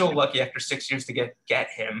 and I'm so lucky after 6 years to get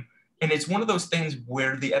him. And it's one of those things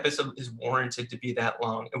where the episode is warranted to be that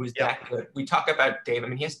long. It was that good. We talk about Dave. I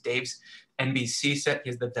mean, he has Dave's NBC set. He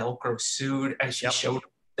has the Velcro suit, as she showed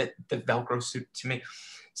the Velcro suit to me.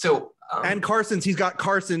 So and he's got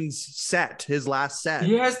Carson's set, his last set.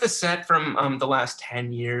 He has the set from the last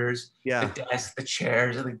 10 years. Yeah. The desk, the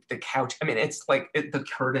chairs, the couch. I mean, it's like the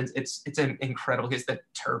curtains. It's incredible. He has the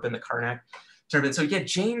turban, the Karnak turban. So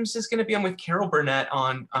James is going to be on with Carol Burnett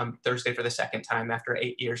on Thursday for the second time after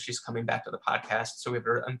 8 years. She's coming back to the podcast. So we have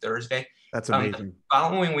her on Thursday. That's amazing. The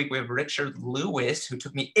following week, we have Richard Lewis, who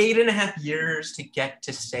took me 8.5 years to get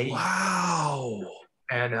to say. Wow.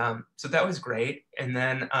 And so that was great. And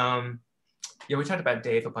then, we talked about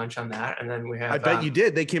Dave a bunch on that. And then we have. I bet you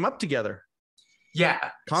did. They came up together.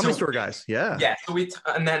 Yeah. Comedy Store guys. Yeah. Yeah. So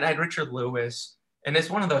and then I had Richard Lewis. And it's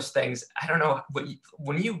one of those things, I don't know,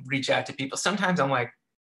 when you reach out to people, sometimes I'm like,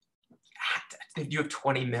 you have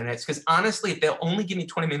 20 minutes. Because honestly, if they'll only give me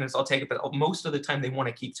 20 minutes, I'll take it. But most of the time, they want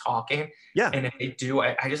to keep talking. Yeah. And if they do,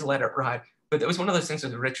 I just let it ride. But it was one of those things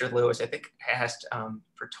with Richard Lewis, I think, asked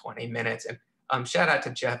for 20 minutes. And shout out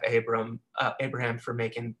to Jeff Abraham for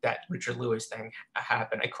making that Richard Lewis thing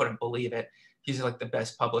happen. I couldn't believe it. He's like the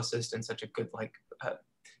best publicist and such a good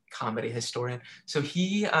comedy historian. So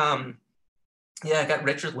he, I got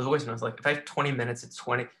Richard Lewis, and I was like, if I have 20 minutes, it's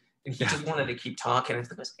 20. And he just wanted to keep talking. It was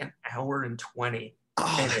like an hour and 20.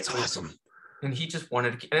 Oh, that's awesome. And he just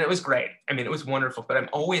wanted to, and it was great. I mean, it was wonderful. But I'm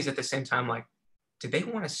always at the same time like, did they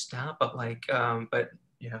want to stop? But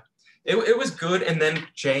it was good. And then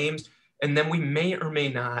James. And then we may or may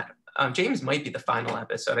not. James might be the final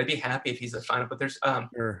episode. I'd be happy if he's the final, but there's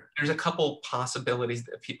a couple possibilities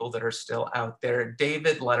of people that are still out there.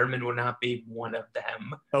 David Letterman would not be one of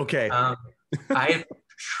them. Okay. I've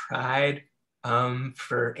tried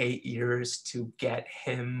for 8 years to get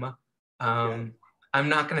him. I'm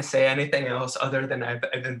not going to say anything else other than I've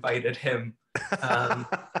invited him.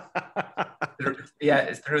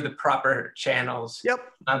 Through the proper channels.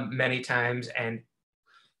 Many times, and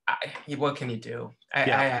what can you do? I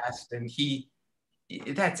asked, and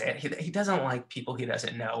that's it. He doesn't like people he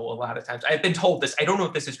doesn't know a lot of times. I've been told this. I don't know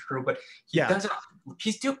if this is true, but he doesn't.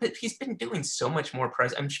 He's been doing so much more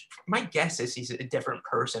present. My guess is he's a different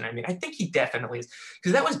person. I mean, I think he definitely is,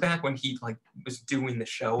 because that was back when he was doing the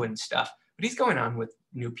show and stuff. But he's going on with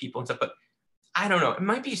new people and stuff. But I don't know. It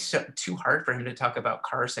might be too hard for him to talk about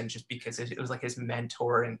Carson just because it was like his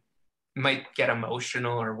mentor and might get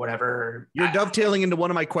emotional or whatever. You're dovetailing into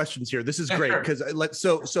one of my questions here. This is great because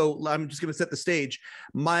so I'm just going to set the stage.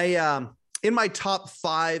 My in my top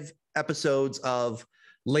 5 episodes of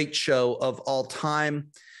Late Show of all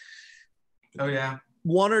time. Oh yeah.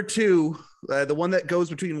 1 or 2, the one that goes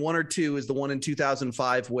between 1 or 2 is the one in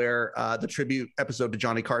 2005 where the tribute episode to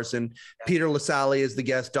Johnny Carson. Yeah. Peter LaSalle is the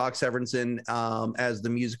guest, Doc Severinsen as the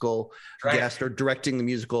musical guest or directing the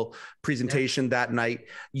musical presentation that night.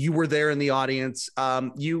 You were there in the audience.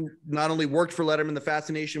 You not only worked for Letterman, the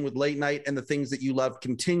fascination with late night and the things that you love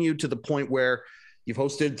continued to the point where you've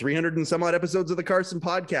hosted 300 and some odd episodes of the Carson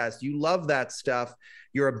Podcast. You love that stuff.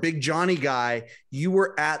 You're a big Johnny guy. You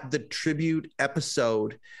were at the tribute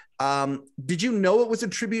episode. Did you know it was a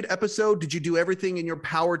tribute episode? Did you do everything in your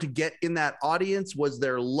power to get in that audience? Was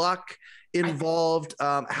there luck involved?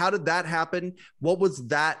 How did that happen? What was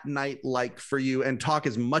that night like for you? And talk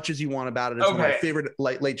as much as you want about it. It's one of my favorite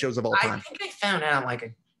late shows of all time. I think I found out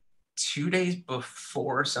like 2 days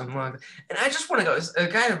before, something like that. And I just want to go, as a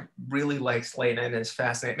guy who really likes late night and is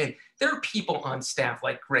fascinated. I mean, there are people on staff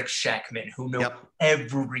like Rick Sheckman who know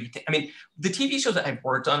everything. I mean, the TV shows that I've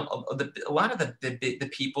worked on, a lot of the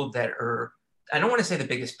people that are, I don't want to say the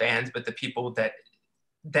biggest fans, but the people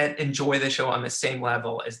that enjoy the show on the same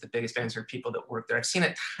level as the biggest fans are people that work there. I've seen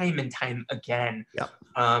it time and time again.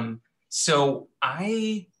 So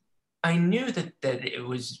I knew that it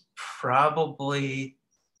was probably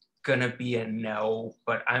gonna be a no,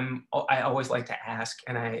 but I always like to ask,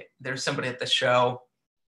 and there's somebody at the show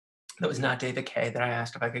that was not David K that I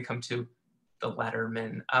asked if I could come to the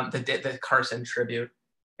Letterman, the Carson tribute,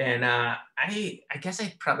 and I guess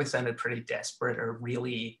I probably sounded pretty desperate or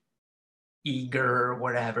really eager or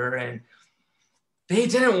whatever, and they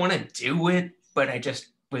didn't want to do it, but I just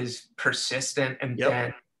was persistent, and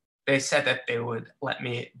then they said that they would let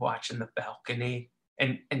me watch in the balcony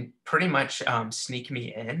and pretty much sneak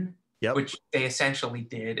me in, which they essentially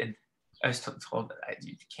did. And I was told that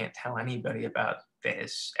you can't tell anybody about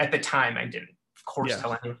this. At the time, I didn't, of course,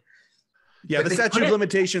 tell anyone. Yeah, but the statute of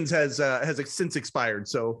limitations has since expired,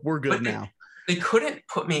 so we're good now. They couldn't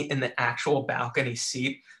put me in the actual balcony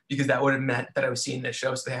seat because that would have meant that I was seeing the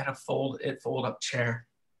show. So they had a fold-up chair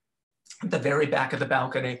at the very back of the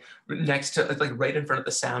balcony, next to, like, right in front of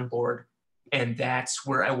the soundboard. And that's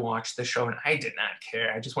where I watched the show, and I did not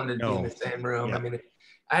care. I just wanted to be in the same room. I mean,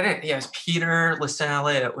 I didn't. Yeah, it was Peter LaSalle.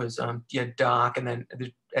 It was Doc, and then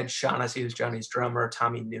Ed Shaughnessy, who's Johnny's drummer.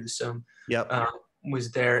 Tommy Newsom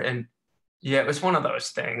was there, and it was one of those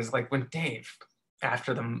things. Like when Dave,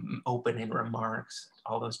 after the opening remarks,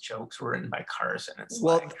 all those jokes were written by Carson.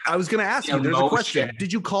 I was going to ask you. There's a question.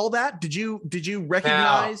 Did you call that? Did you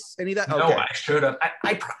recognize any of that? No, I should have.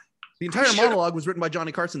 I The entire monologue was written by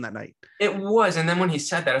Johnny Carson that night. It was. And then when he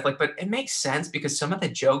said that, I was like, but it makes sense because some of the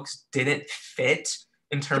jokes didn't fit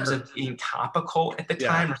in terms of being topical at the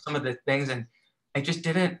time or some of the things. And I just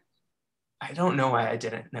didn't, I don't know why I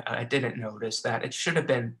didn't notice that. It should have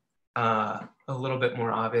been a little bit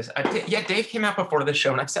more obvious. Dave came out before the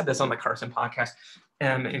show, and I've said this on the Carson podcast,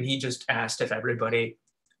 and he just asked if everybody,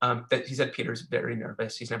 that he said Peter's very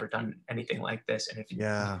nervous. He's never done anything like this. And if you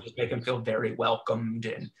just make him feel very welcomed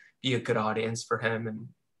and be a good audience for him. And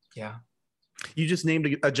you just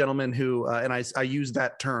named a gentleman who, and I use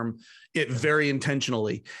that term very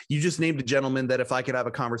intentionally. You just named a gentleman that if I could have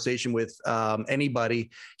a conversation with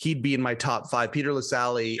anybody, he'd be in my top 5. Peter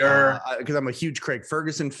LaSalle, because I'm a huge Craig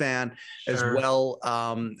Ferguson fan as well.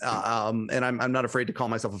 And I'm not afraid to call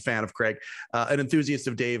myself a fan of Craig, an enthusiast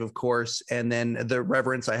of Dave, of course. And then the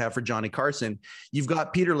reverence I have for Johnny Carson. You've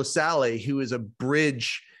got Peter LaSalle, who is a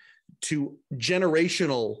bridge to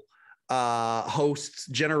generational hosts,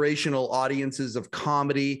 generational audiences of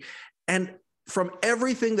comedy. And from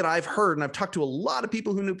everything that I've heard, and I've talked to a lot of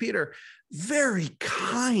people who knew Peter, very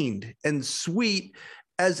kind and sweet,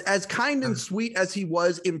 as kind and sweet as he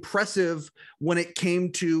was impressive when it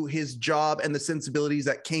came to his job and the sensibilities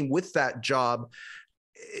that came with that job.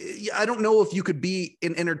 I don't know if you could be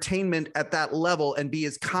in entertainment at that level and be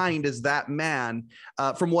as kind as that man,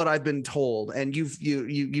 from what I've been told. And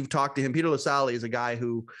you've talked to him. Peter LaSalle is a guy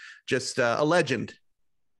who just a legend.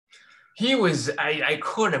 He was. I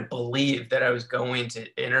couldn't believe that I was going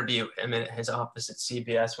to interview him in his office at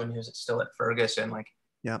CBS when he was still at Ferguson.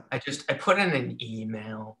 I put in an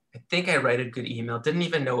email. I think I wrote a good email. Didn't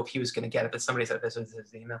even know if he was going to get it, but somebody said this was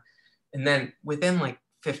his email. And then within like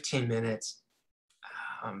 15 minutes,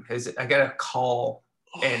 I got a call,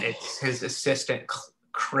 and it's his assistant,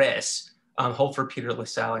 Chris, hold for Peter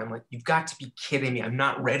LaSalle. I'm like, you've got to be kidding me. I'm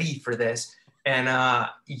not ready for this. And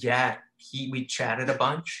we chatted a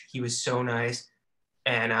bunch. He was so nice.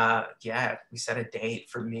 And yeah, we set a date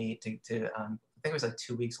for me to I think it was like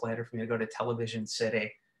 2 weeks later for me to go to Television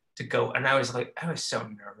City to go. And I was so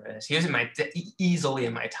nervous. He was easily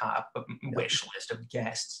in my top wish list of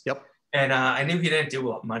guests. Yep. And I knew he didn't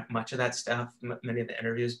do much of that stuff, many of the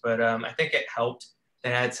interviews, but I think it helped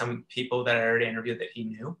that I had some people that I already interviewed that he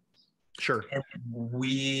knew. Sure. And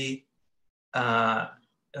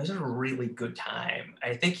it was a really good time.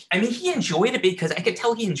 He enjoyed it because I could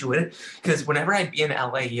tell he enjoyed it because whenever I'd be in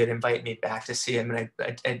LA, he'd invite me back to see him and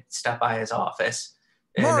I'd stop by his office.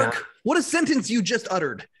 And, Mark, what a sentence you just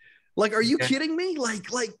uttered. Like, are you kidding me? Like,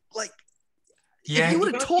 yeah, if you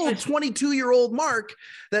would have told 22-year-old Mark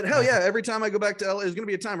that, hell yeah, every time I go back to LA, there's going to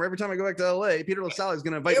be a time where every time I go back to LA, Peter LaSalle is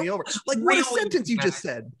going to invite me over. Like, what a sentence you just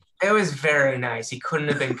said. It was very nice. He couldn't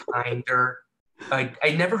have been kinder.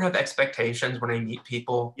 I never have expectations when I meet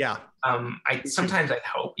people. Yeah. Sometimes I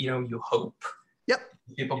hope, you hope. Yep.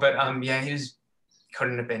 People, but yeah,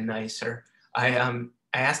 couldn't have been nicer. I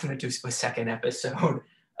asked him to do a second episode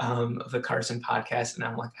of the Carson Podcast, and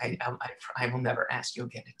I'm like, I will never ask you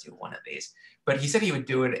again to do one of these. But he said he would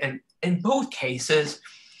do it, and in both cases,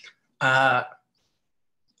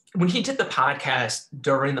 when he did the podcast,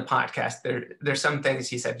 during the podcast, there's some things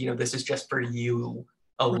he said, this is just for you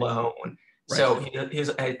alone. Right. So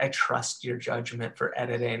I trust your judgment for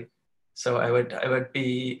editing. So I would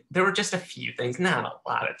be, there were just a few things, not a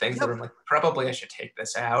lot of things that I'm like, probably I should take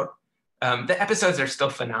this out. The episodes are still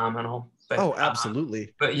phenomenal. But,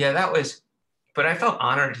 absolutely. But yeah, but I felt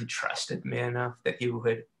honored he trusted me enough that he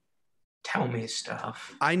would tell me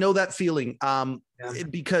stuff. I know that feeling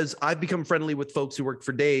because I've become friendly with folks who work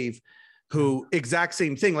for Dave, who exact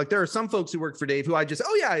same thing. Like there are some folks who work for Dave who I just,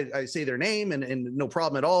 I say their name and no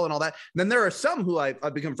problem at all and all that. And then there are some who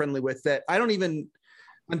I've become friendly with that I don't even,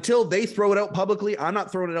 until they throw it out publicly, I'm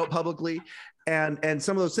not throwing it out publicly and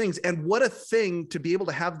some of those things. And what a thing to be able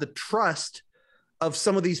to have the trust of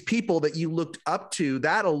some of these people that you looked up to.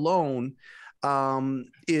 That alone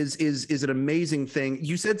is an amazing thing.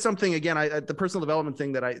 You said something again, the personal development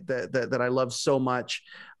thing that I love so much.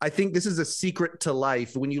 I think this is a secret to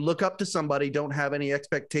life. When you look up to somebody, don't have any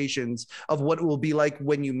expectations of what it will be like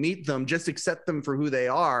when you meet them. Just accept them for who they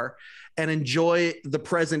are and enjoy the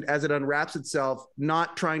present as it unwraps itself,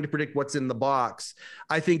 not trying to predict what's in the box,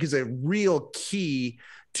 I think is a real key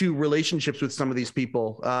to relationships with some of these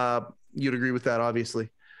people. You'd agree with that, obviously.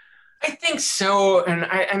 I think so. And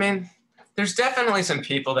I mean, there's definitely some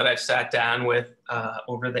people that I've sat down with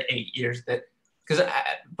over the 8 years that, because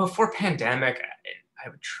before pandemic, I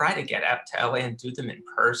would try to get out to LA and do them in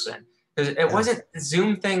person. Because it wasn't, the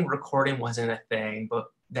Zoom thing, recording wasn't a thing, but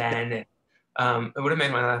then it would have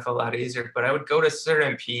made my life a lot easier. But I would go to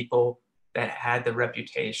certain people that had the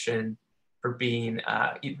reputation for being,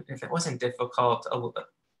 even if it wasn't difficult, a little bit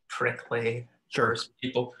prickly. Sure.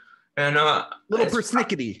 People. And little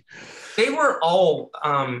persnickety. They were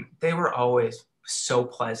always so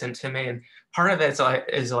pleasant to me, and part of it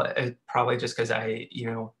is probably just because I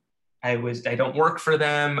don't work for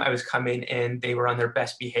them. I was coming in, they were on their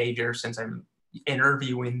best behavior since I'm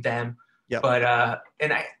interviewing them. Yeah. But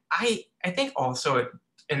and I think also,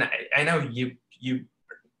 and I know you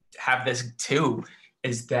have this too,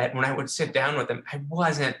 is that when I would sit down with them, I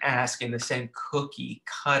wasn't asking the same cookie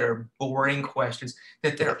cutter, boring questions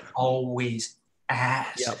that they're always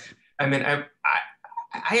asked. Yep. I mean,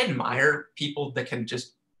 I admire people that can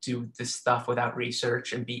just do this stuff without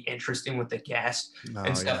research and be interesting with the guest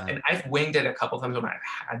and stuff. Yeah. And I've winged it a couple of times when I've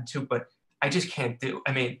had to, but I just can't do.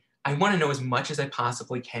 I mean, I want to know as much as I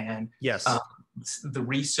possibly can. Yes. The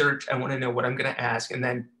research, I want to know what I'm going to ask, and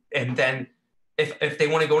then. If they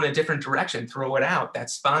want to go in a different direction, throw it out.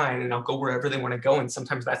 That's fine. And I'll go wherever they want to go. And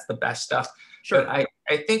sometimes that's the best stuff. Sure. But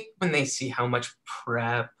I think when they see how much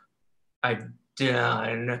prep I've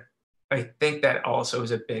done, I think that also is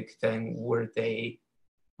a big thing where they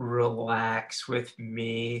relax with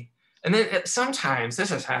me. And then sometimes, this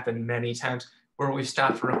has happened many times, where we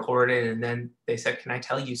stopped for recording and then they said, can I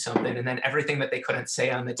tell you something? And then everything that they couldn't say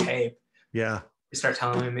on the tape. Yeah. They start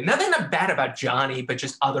telling me, nothing bad about Johnny, but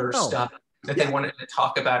just other stuff that they wanted to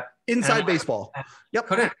talk about. Inside baseball. Yep.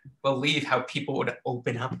 Couldn't believe how people would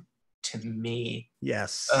open up to me.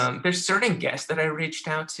 Yes. There's certain guests that I reached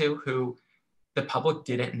out to who the public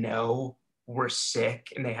didn't know were sick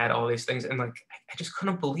and they had all these things. And like, I just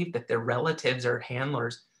couldn't believe that their relatives or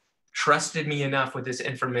handlers trusted me enough with this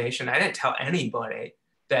information. I didn't tell anybody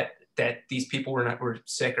that these people were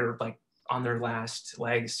sick or like on their last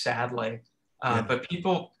legs, sadly. But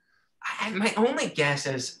people, my only guess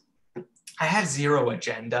is, I have zero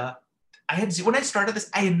agenda. when I started this,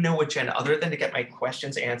 I had no agenda other than to get my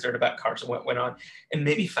questions answered about Carson, what went on, and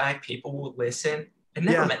maybe 5 people will listen. I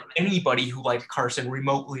never met anybody who liked Carson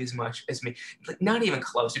remotely as much as me. Like, not even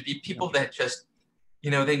close. It'd be people that just,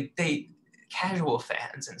 they casual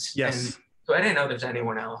fans, and so I didn't know there's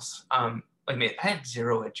anyone else. Like me, I had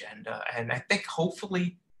zero agenda, and I think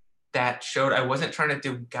hopefully that showed. I wasn't trying to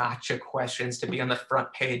do gotcha questions to be on the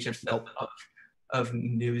front page of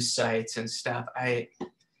news sites and stuff. I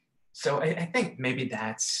think maybe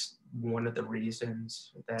that's one of the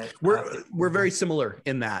reasons that we're very similar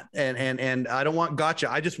in that. And I don't want gotcha.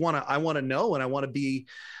 I want to know, and I want to be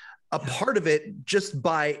a part of it just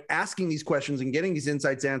by asking these questions and getting these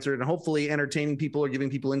insights answered, and hopefully entertaining people or giving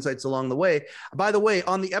people insights along the way. By the way,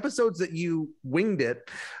 on the episodes that you winged it,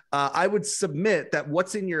 I would submit that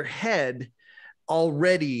what's in your head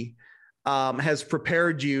already has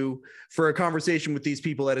prepared you for a conversation with these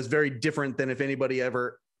people that is very different than if anybody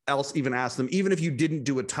else even asked them, even if you didn't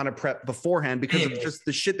do a ton of prep beforehand, because of just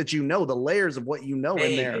the shit that the layers of what in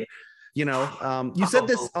there. You said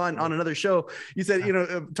this on another show. You said,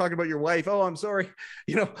 talking about your wife. Oh, I'm sorry.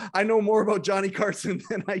 I know more about Johnny Carson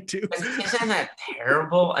than I do. Isn't that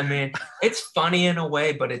terrible? I mean, it's funny in a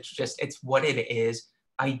way, but it's what it is.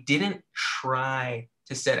 I didn't try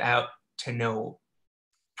to set out to know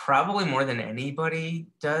probably more than anybody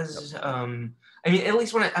does. I mean, at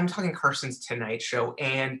least when I'm talking Carson's Tonight Show,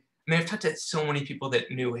 and I mean, I've talked to so many people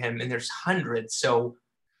that knew him, and there's hundreds. So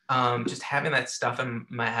just having that stuff in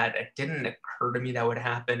my head, it didn't occur to me that would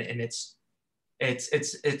happen. And it's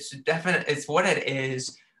definite. It's what it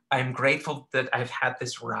is. I'm grateful that I've had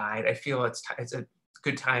this ride. I feel it's a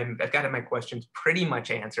good time. I've gotten my questions pretty much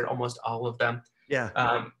answered, almost all of them.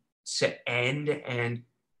 Yeah. To end. And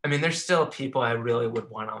I mean, there's still people I really would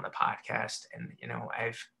want on the podcast. And,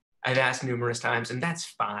 I've asked numerous times, and that's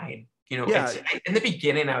fine. In the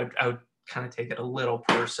beginning, I would kind of take it a little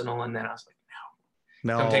personal, and then I was like,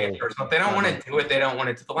 no, don't take it personal. If they don't want to do it, they don't want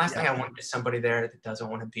to do it. The last thing I want is somebody there that doesn't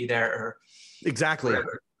want to be there, or exactly.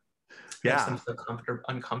 Whatever. Makes them feel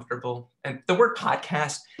uncomfortable. And the word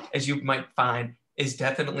podcast, as you might find, is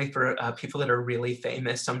definitely for people that are really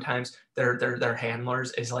famous. Sometimes their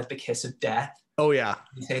handlers is like the kiss of death. Oh yeah.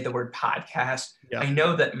 You say the word podcast. Yeah. I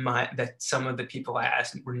know that some of the people I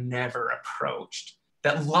asked were never approached,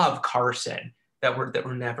 that love Carson, that were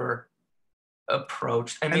never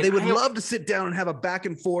approached. I mean, and they would love to sit down and have a back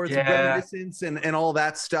and forth reminiscence and all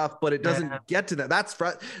that stuff, but it doesn't get to that.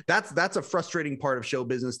 That's a frustrating part of show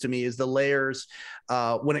business to me, is the layers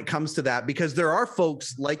when it comes to that, because there are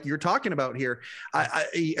folks like you're talking about here. I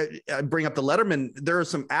bring up the Letterman. There are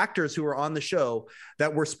some actors who are on the show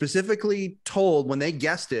that were specifically told when they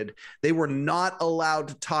guested, they were not allowed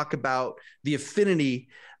to talk about the affinity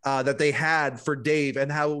that they had for Dave,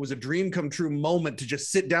 and how it was a dream come true moment to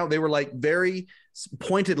just sit down. They were like very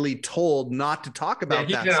pointedly told not to talk about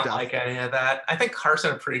that stuff. He didn't like any of that. I think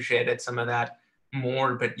Carson appreciated some of that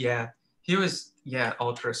more, but he was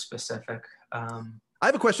ultra specific. I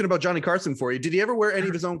have a question about Johnny Carson for you. Did he ever wear any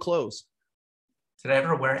of his own clothes? Did I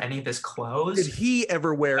ever wear any of his clothes? Did he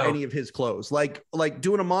ever wear any of his clothes? Like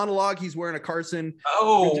doing a monologue, he's wearing a Carson.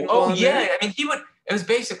 Oh yeah. I mean, it was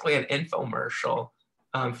basically an infomercial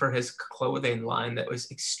for his clothing line that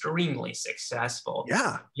was extremely successful.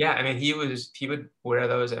 Yeah. I mean, he would wear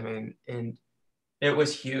those. I mean, and it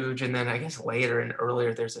was huge. And then I guess later and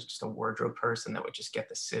earlier, there's just a wardrobe person that would just get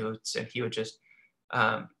the suits, and he would just,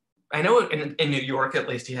 I know in New York, at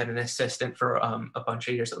least, he had an assistant for a bunch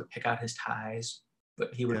of years that would pick out his ties,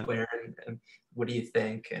 what he would wear, and what do you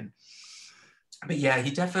think? But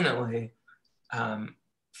he definitely,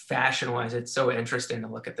 fashion-wise, it's so interesting to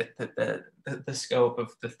look at the scope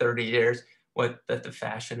of the 30 years, what the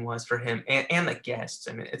fashion was for him and the guests.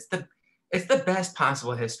 I mean, it's the best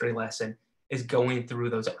possible history lesson, is going through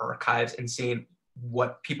those archives and seeing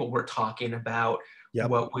what people were talking about,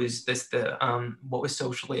 what was what was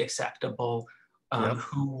socially acceptable,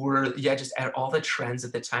 who were just at all the trends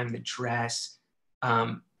at the time, the dress.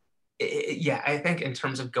 I think in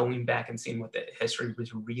terms of going back and seeing what the history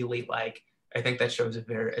was really like, I think that shows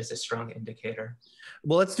is a strong indicator.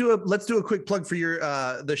 Well, let's do a quick plug for your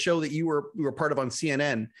the show that you were part of on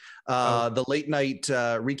CNN, the late night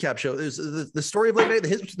recap show. There's the story of late night,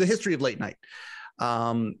 the history of late night,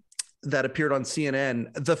 that appeared on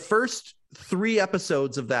CNN. The first 3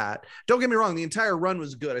 episodes of that, don't get me wrong, the entire run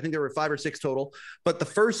was good. I think there were 5 or 6 total, but the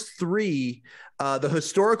first 3, the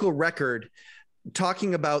historical record,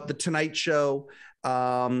 talking about the Tonight Show,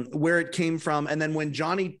 where it came from, and then when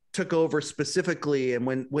Johnny took over specifically, and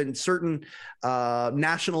when certain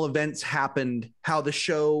national events happened, how the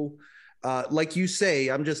show like you say,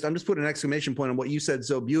 I'm just putting an exclamation point on what you said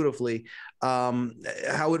so beautifully,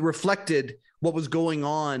 how it reflected what was going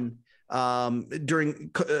on during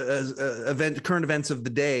current events of the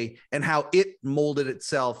day, and how it molded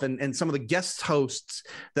itself, and some of the guest hosts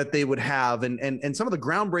that they would have, and some of the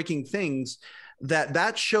groundbreaking things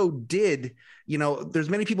that show did. There's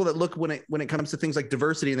many people that look when it comes to things like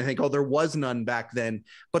diversity and they think, oh, there was none back then,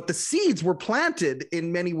 but the seeds were planted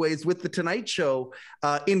in many ways with the Tonight Show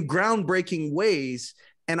in groundbreaking ways.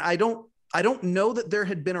 And I don't know that there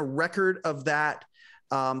had been a record of that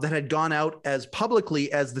that had gone out as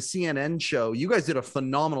publicly as the CNN show. You guys did a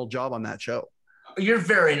phenomenal job on that show. You're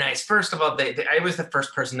very nice. First of all, I was the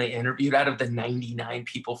first person they interviewed out of the 99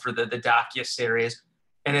 people for the docu-series.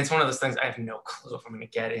 And it's one of those things I have no clue if I'm going to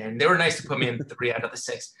get in. They were nice to put me in 3 out of the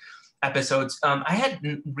 6 episodes. I had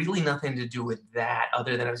really nothing to do with that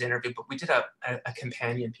other than I was interviewed, but we did a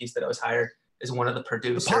companion piece that I was hired as one of the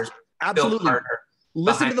producers. Absolutely.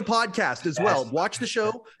 Listen to the podcast as well. Watch the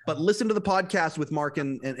show, but listen to the podcast with Mark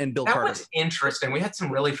and Bill Carter. That was interesting. We had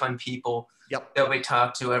some really fun people that we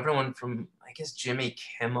talked to. Everyone from, I guess, Jimmy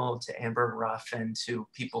Kimmel to Amber Ruffin to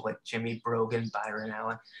people like Jimmy Brogan, Byron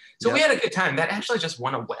Allen. So we had a good time. That actually just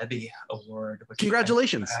won a Webby Award.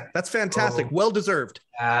 Congratulations. That's fantastic. Well deserved.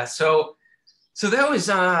 So that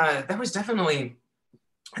was definitely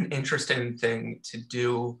an interesting thing to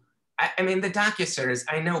do. I mean, the docuseries,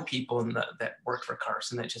 I know people that worked for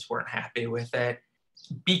Carson that just weren't happy with it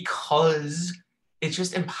because it's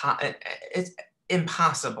just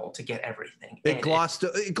impossible to get everything. It glossed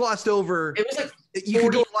over. It was like you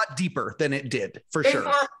could go a lot deeper than it did, for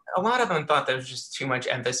sure. A lot of them thought there was just too much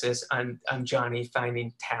emphasis on Johnny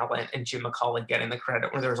finding talent and Jim McCauley getting the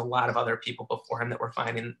credit, where there was a lot of other people before him that were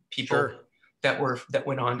finding people that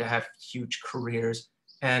went on to have huge careers.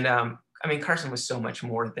 And I mean, Carson was so much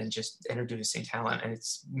more than just introducing talent, and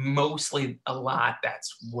it's mostly a lot.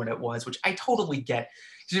 That's what it was, which I totally get.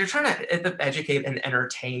 Because you're trying to educate and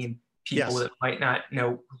entertain people that might not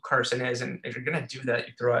know who Carson is, and if you're going to do that,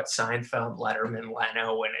 you throw out Seinfeld, Letterman,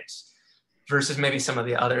 Leno, and it's versus maybe some of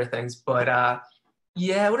the other things. But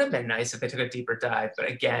it would have been nice if they took a deeper dive.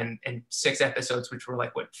 But again, in 6 episodes, which were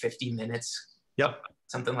like 50 minutes,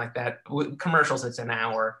 something like that. With commercials, it's an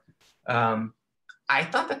hour. I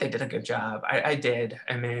thought that they did a good job. I did.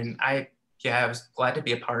 I mean, I was glad to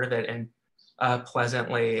be a part of it, and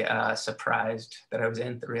pleasantly surprised that I was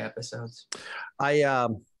in 3 episodes.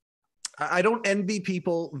 I don't envy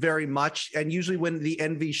people very much. And usually when the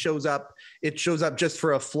envy shows up, it shows up just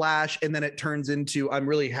for a flash. And then it turns into, I'm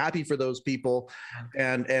really happy for those people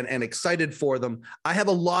and excited for them. I have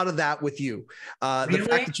a lot of that with you. Really? The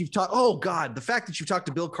fact that you've talked, the fact that you've talked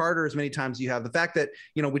to Bill Carter as many times as you have, the fact that,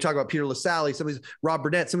 we talk about Peter LaSalle, some of these, Rob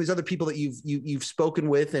Burnett, some of these other people that you've spoken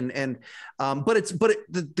with. But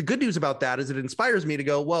the good news about that is it inspires me to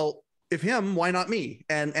go, well, if him, why not me?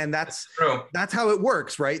 And that's how it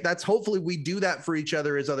works, right? That's hopefully we do that for each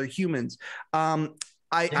other as other humans.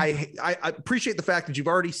 I appreciate the fact that you've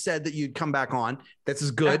already said that you'd come back on. This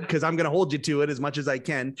is good because I'm going to hold you to it as much as I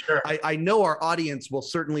can. Sure. I know our audience will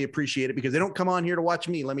certainly appreciate it because they don't come on here to watch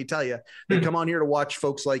me. Let me tell you, they come on here to watch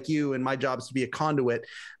folks like you, and my job is to be a conduit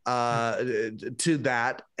to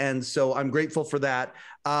that. And so I'm grateful for that.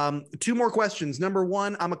 2 more questions. Number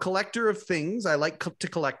 1, I'm a collector of things. I like to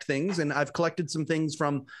collect things, and I've collected some things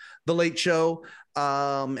from the Late Show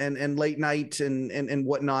and late night and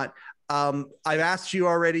whatnot. I've asked you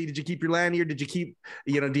already, did you keep your lanyard? Did you keep,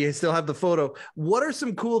 do you still have the photo? What are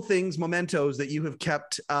some cool things, mementos that you have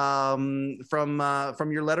kept from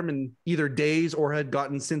your Letterman either days or had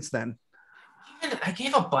gotten since then? I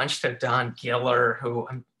gave a bunch to Don Giller, who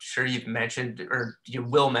I'm sure you've mentioned, or you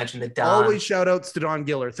will mention to Don. Always shout outs to Don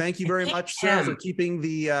Giller. Thank you very much, sir, for keeping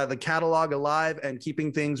the catalog alive and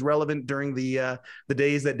keeping things relevant during the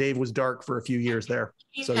days that Dave was dark for a few years there.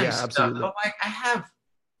 So absolutely. But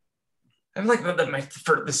I'm like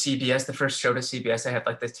the CBS, the first show to CBS. I have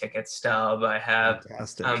like the ticket stub. I have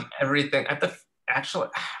everything. I have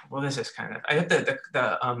this is kind of. I have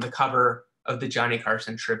the cover of the Johnny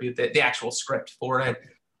Carson tribute, the actual script for it.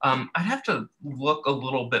 I'd have to look a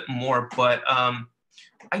little bit more, but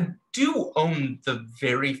I do own the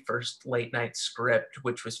very first late night script,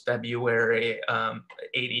 which was February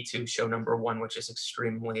 '82, show number 1, which is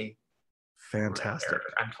extremely fantastic, rare,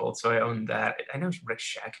 I'm told. So I own that. I know Rick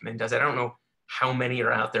Shackman does. I don't know how many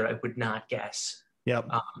are out there. I would not guess. Yep.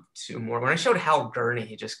 2 more. When I showed Hal Gurney,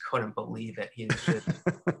 he just couldn't believe it. He was just,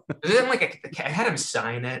 I had him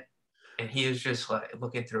sign it, and he was just like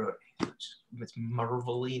looking through it. He was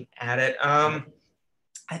marveling at it. I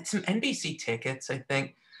had some NBC tickets, I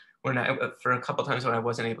think, for a couple times when I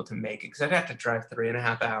wasn't able to make it, because I'd have to drive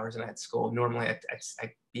 3.5 hours and I had school. Normally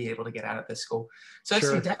I'd be able to get out of this school. So I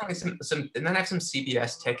have definitely some, and then I have some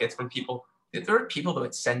CBS tickets from people. There were people that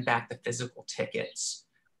would send back the physical tickets.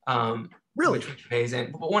 Really? Which was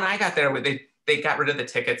amazing. But when I got there, they got rid of the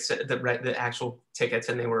tickets, the actual tickets,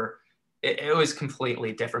 and it was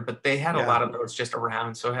completely different, but they had a lot of those just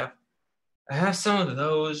around. So I have some of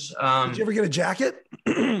those. Did you ever get a jacket?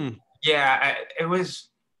 Yeah,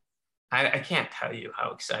 I can't tell you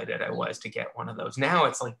how excited I was to get one of those. Now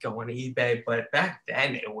it's like going to eBay, but back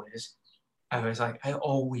then I was like, I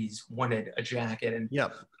always wanted a jacket. And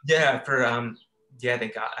I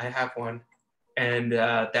have one. And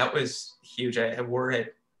that was huge. I wore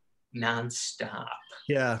it nonstop.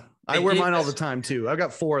 Yeah, I wear mine all the time too. I've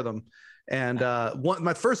got 4 of them. And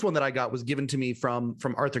my first one that I got was given to me from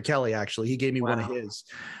Arthur Kelly. Actually, he gave me one of his,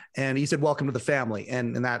 and he said, "Welcome to the family,"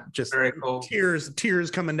 and that just very cool.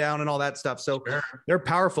 Tears coming down and all that stuff. So they're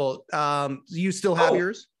powerful. You still have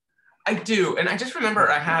yours? I do, and I just remember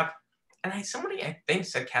I have, and somebody I think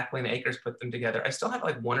said Kathleen Akers put them together. I still have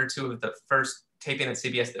like 1 or 2 of the first taping at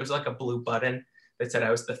CBS. There was like a blue button that said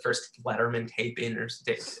I was the first Letterman taping, or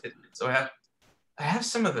so I have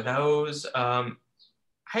some of those. I'm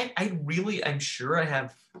sure I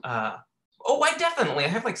have, I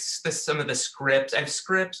have like some of the scripts. I have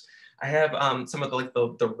scripts. I have some of the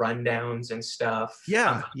rundowns and stuff.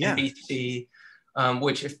 NBC,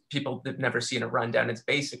 which if people have never seen a rundown, it's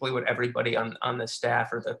basically what everybody on the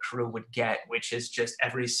staff or the crew would get, which is just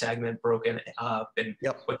every segment broken up and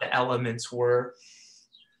what the elements were.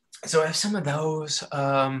 So I have some of those.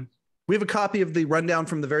 We have a copy of the rundown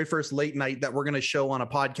from the very first late night that we're going to show on a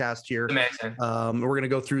podcast here. Amazing. We're going to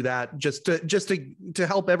go through that just to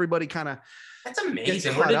help everybody kind of. That's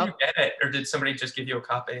amazing. Where did you get it, or did somebody just give you a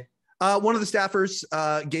copy? One of the staffers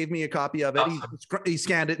gave me a copy of it. Awesome. He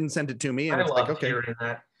scanned it and sent it to me, and I love hearing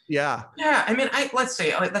that. Yeah. Yeah. I mean, let's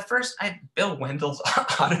say like the first, I had Bill Wendell's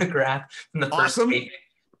autograph from the first tape.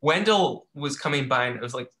 Wendell was coming by, and it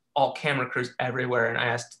was like all camera crews everywhere, and I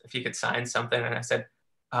asked if he could sign something, and I said,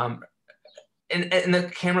 and the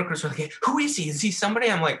camera crews were like, "Who is he? Is he somebody?"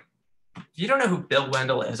 I'm like, "If you don't know who Bill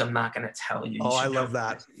Wendell is, I'm not going to tell you." I love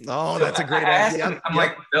that. Oh, so that's a great idea. I'm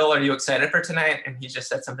like, "Bill, are you excited for tonight?" And he just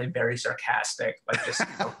said something very sarcastic, like just.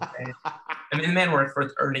 I mean, the man worked for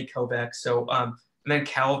Ernie Kovac, so and then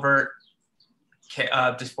Calvert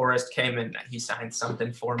DeForest came and he signed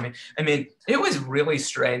something for me. I mean, it was really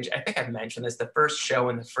strange. I think I've mentioned this. The first show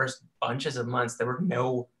in the first bunches of months, there were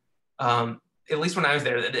no. At least when I was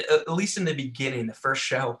there, at least in the beginning, the first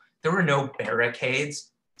show, there were no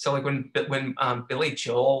barricades. So like when Billy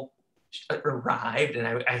Joel arrived and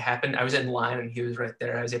I was in line and he was right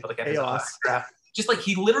there, I was able to get his autograph. Just like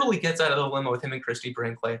he literally gets out of the limo with him and Christy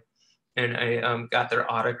Brinkley, and I got their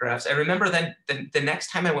autographs. I remember then the next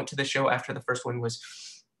time I went to the show after the first one was,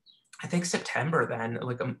 I think September then,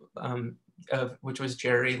 like which was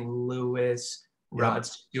Jerry Lewis, Rod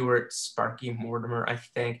Stewart, Sparky Mortimer, I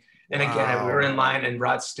think. And again, we were in line and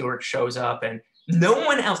Rod Stewart shows up and no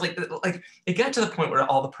one else, like it got to the point where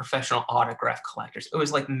all the professional autograph collectors, it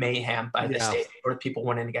was like mayhem by the stage where people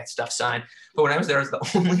wanted to get stuff signed. But when I was there, I was the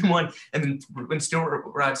only one. And then when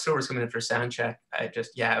Rod Stewart was coming in for sound check, it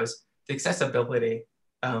was the accessibility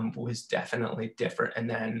was definitely different. And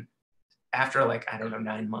then after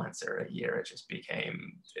 9 months or a year, it just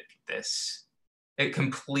became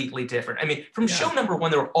completely different. I mean, from show number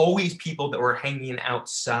 1, there were always people that were hanging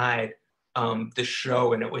outside the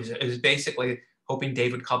show, and it was basically hoping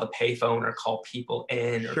Dave would call the payphone or call people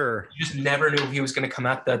in. You just never knew if he was going to come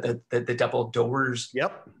out the double doors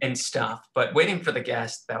and stuff. But waiting for the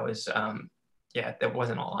guest, that was there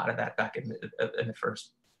wasn't a lot of that back in the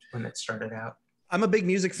first when it started out. I'm a big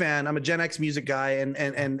music fan. I'm a Gen X music guy,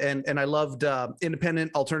 and I loved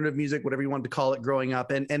independent, alternative music, whatever you wanted to call it, growing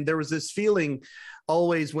up. And there was this feeling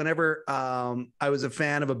always whenever I was a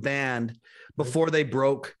fan of a band before they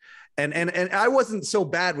broke. And I wasn't so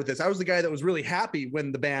bad with this. I was the guy that was really happy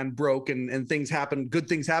when the band broke and things happened, good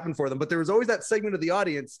things happened for them. But there was always that segment of the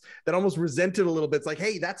audience that almost resented a little bit. It's like,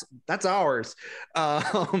 hey, that's ours.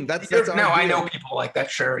 That's I know people like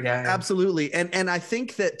that. Sure. Yeah. Absolutely. And I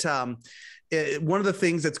think that one of the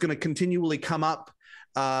things that's going to continually come up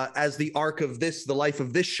as the arc of the life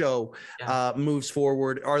of this show moves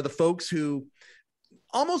forward are the folks who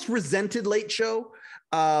almost resented Late Show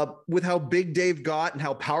with how big Dave got and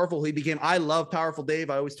how powerful he became. I love Powerful Dave.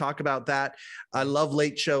 I always talk about that. I love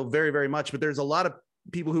Late Show very, very much, but there's a lot of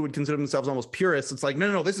people who would consider themselves almost purists. It's like,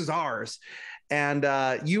 no, this is ours. And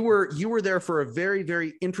you were there for a very,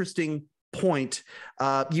 very interesting point.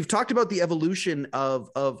 You've talked about the evolution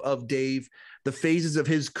of Dave, the phases of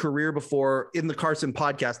his career before in the Carson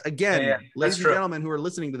Podcast. Again, ladies and gentlemen who are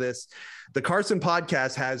listening to this, the Carson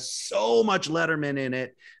Podcast has so much Letterman in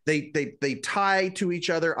it. They tie to each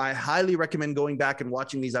other. I highly recommend going back and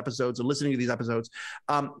watching these episodes or listening to these episodes.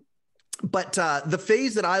 But the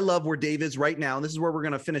phase that I love where Dave is right now, and this is where we're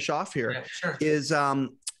going to finish off here, is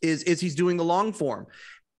he's doing the long form.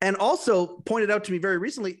 And also pointed out to me very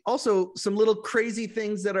recently, also some little crazy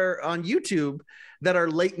things that are on YouTube that are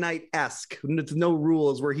late night-esque, with no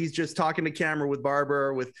rules, where he's just talking to camera with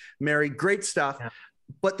Barbara, with Mary, great stuff. Yeah.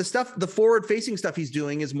 But the forward-facing stuff he's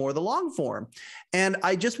doing is more the long form. And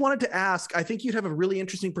I just wanted to ask, I think you'd have a really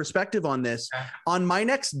interesting perspective on this. On my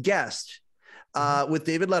next guest with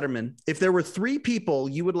David Letterman, if there were 3 people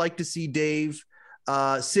you would like to see Dave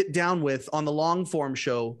sit down with on the long form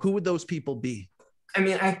show, who would those people be? I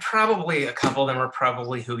mean, a couple of them are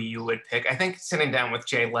probably who you would pick. I think sitting down with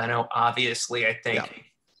Jay Leno, obviously, I think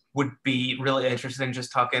would be really interesting, in just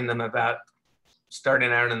talking to them about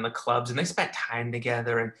starting out in the clubs. And they spent time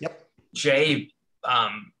together. And Jay,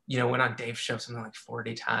 went on Dave's show something like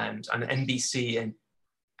 40 times on NBC. And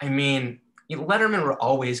I mean, Letterman would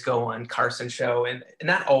always go on Carson's show and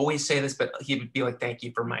not always say this, but he would be like, "Thank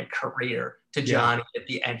you for my career" to Johnny at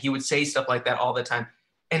the end. He would say stuff like that all the time.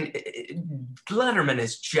 And Letterman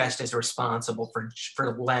is just as responsible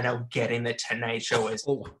for Leno getting the Tonight Show as.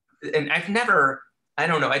 And I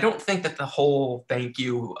don't know. I don't think that the whole thank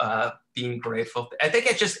you, being grateful. I think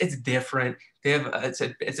it's different. They have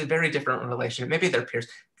it's a very different relationship. Maybe they're peers.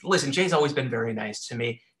 Listen, Jay's always been very nice to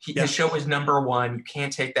me. His show is #1. You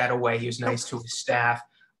can't take that away. He was nice to his staff.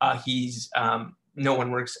 No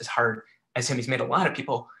one works as hard as him. He's made a lot of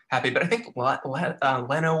people happy. But I think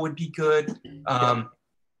Leno would be good.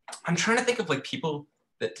 I'm trying to think of like people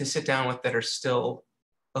to sit down with that are still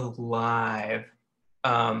alive.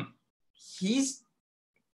 He's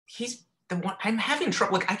the one. I'm having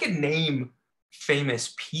trouble. Like, I could name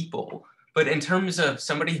famous people, but in terms of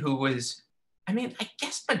somebody who was, I mean, I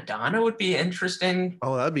guess Madonna would be interesting.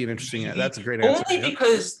 Oh, that'd be an interesting. That's a great answer. Only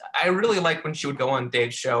because I really like when she would go on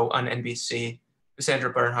Dave's show on NBC with Sandra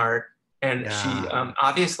Bernhard, and she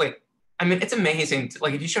obviously. I mean, it's amazing.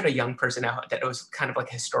 Like, if you showed a young person out that it was kind of like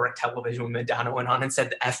historic television when Madonna went on and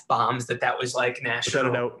said the F-bombs, that was like national. Shut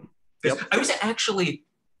it out. Yep. I was actually,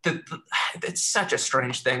 it's such a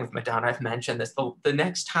strange thing with Madonna. I've mentioned this. The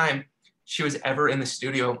next time she was ever in the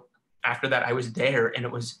studio after that, I was there, and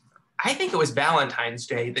I think it was Valentine's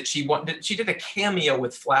Day that she did a cameo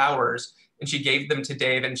with flowers, and she gave them to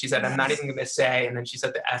Dave, and she said, "I'm not even going to say," and then she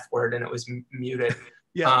said the F word, and it was muted.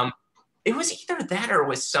 It was either that or it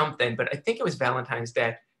was something, but I think it was Valentine's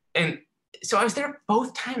Day. And so I was there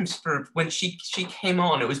both times for when she came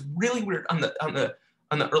on. It was really weird on the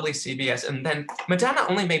early CBS. And then Madonna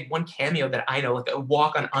only made one cameo that I know, like a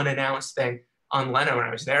walk on unannounced thing on Leno. And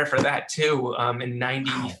I was there for that too, in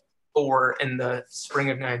 94, in the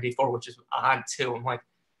spring of 94, which is odd too. I'm like,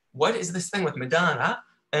 what is this thing with Madonna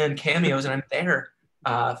and cameos? And I'm there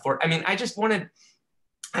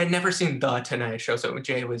I'd never seen The Tonight Show. So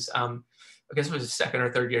Jay was, I guess it was his 2nd or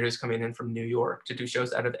 3rd year. He was coming in from New York to do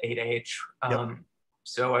shows out of 8H.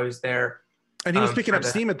 So I was there. And he was picking up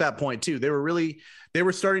steam at that point too. They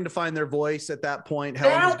were starting to find their voice at that point.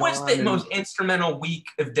 That was the most instrumental week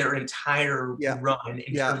of their entire run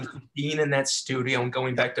in terms of being in that studio and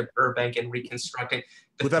going back to Burbank and reconstructing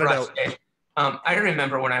the Thrush stage. I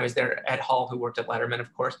remember when I was there, Ed Hall, who worked at Letterman,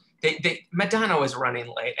 of course, Madonna was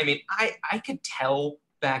running late. I mean, I could tell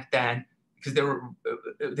back then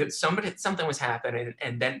because something was happening,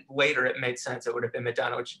 and then later it made sense. It would have been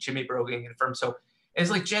Madonna, which Jimmy Brogan confirmed. So it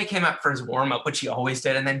was like Jay came out for his warm-up, which he always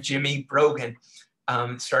did, and then Jimmy Brogan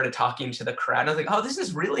started talking to the crowd. And I was like, oh, this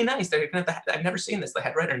is really nice. I've never seen this, the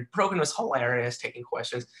head writer. And Brogan was hilarious, taking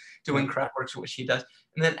questions, doing crowd work, which he does.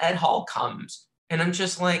 And then Ed Hall comes, and I'm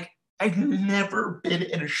just like, I've never been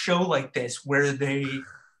in a show like this where they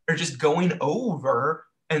are just going over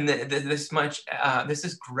and this much. This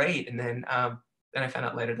is great. And then I found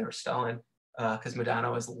out later they were stalling because Madonna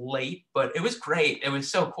was late, but it was great. It was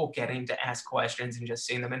so cool getting to ask questions and just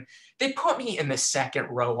seeing them. And they put me in the 2nd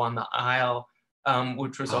row on the aisle,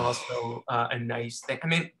 which was also a nice thing. I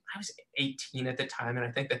mean, I was 18 at the time, and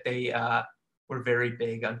I think that they were very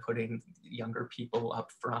big on putting younger people up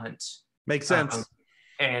front. Makes sense.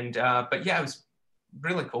 But yeah, it was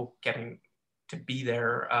really cool getting to be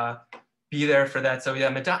there for that. So yeah,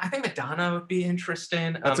 I think Madonna would be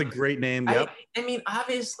interesting. That's a great name. Yep. I mean,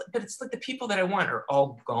 obviously, but it's like the people that I want are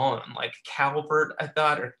all gone. Like Calvert, I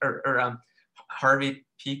thought, or Harvey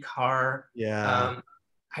P. Carr. Yeah.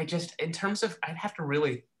 I just, in terms of, I'd have to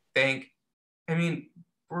really think I mean,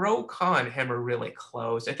 Brokaw and him are really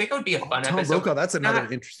close. I think it would be a fun Tom episode. Brokaw, that's another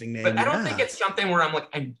interesting name. But I don't think it's something where I'm like,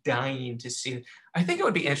 I'm dying to see. I think it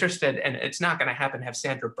would be interested, and it's not going to happen, to have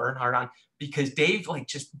Sandra Bernhard on, because Dave, like,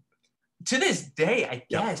 just to this day, I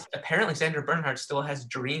guess, apparently Sandra Bernhard still has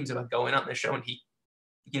dreams about going on the show, and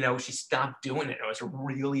she stopped doing it. It was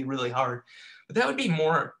really, really hard. But that would be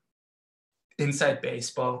more inside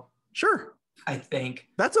baseball. Sure. I think.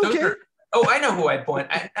 That's okay. I know who I'd point.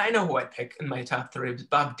 I know who I'd pick in my top 3. It was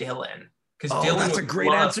Bob Dylan. Because Dylan, that's a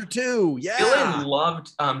great answer too. Yeah. Dylan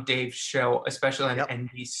loved Dave's show, especially on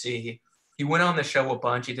NBC. He went on the show a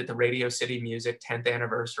bunch. He did the Radio City Music 10th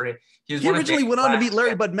anniversary. He originally went on to meet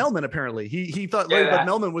Larry Bud Melman, apparently. He thought Larry Bud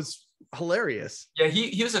Melman was hilarious. Yeah,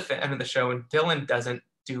 he was a fan of the show, and Dylan doesn't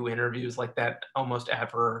do interviews like that almost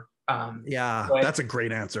ever. That's a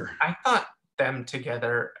great answer. I thought them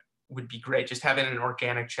together would be great, just having an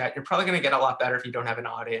organic chat. You're probably going to get a lot better if you don't have an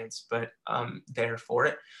audience, but there for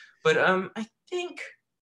it. But I think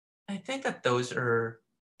that those are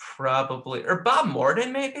probably, or Bob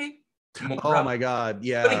Morton maybe. Oh my God,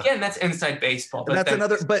 yeah. But again, that's inside baseball. But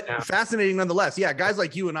fascinating nonetheless. Yeah, guys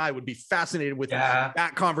like you and I would be fascinated with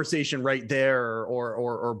that conversation right there,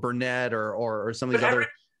 or Burnett, or some of these other.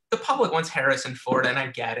 The public wants Harrison Ford, and I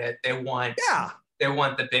get it. They want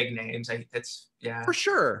the big names. For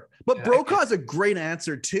sure. But Brokaw's a great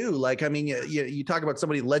answer too. Like, I mean, you talk about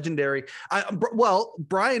somebody legendary.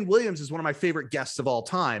 Brian Williams is one of my favorite guests of all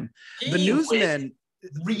time. The newsman.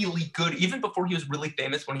 Really good, even before he was really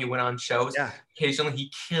famous. When he went on shows, occasionally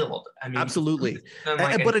he killed. I mean, absolutely.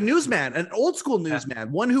 But a newsman, an old school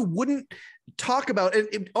newsman, one who wouldn't talk about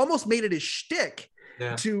it. It almost made it his shtick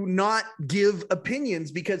to not give opinions,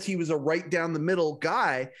 because he was a right down the middle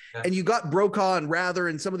guy. And you got Brokaw and Rather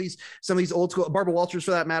and some of these old school, Barbara Walters for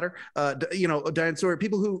that matter, Diane Sawyer,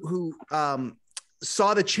 people who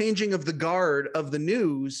saw the changing of the guard of the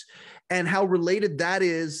news and how related that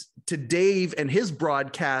is to Dave and his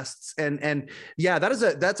broadcasts. And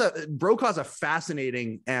Brokaw's a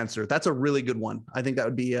fascinating answer. That's a really good one. I think that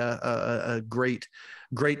would be a great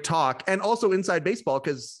talk. And also inside baseball,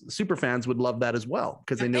 because super fans would love that as well,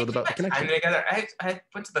 because they know about the connection. I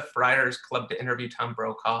went to the Friars Club to interview Tom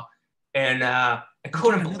Brokaw, and I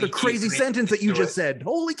couldn't believe the crazy sentence that you just said.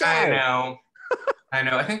 Holy cow. I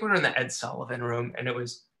know. I think we were in the Ed Sullivan room, and it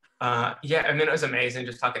was, it was amazing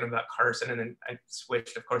just talking about Carson. And then I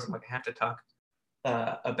switched, of course, I'm like, I have to talk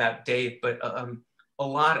about Dave, but a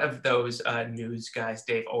lot of those news guys,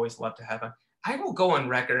 Dave always loved to have on. I will go on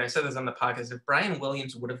record, and I said this on the podcast, if Brian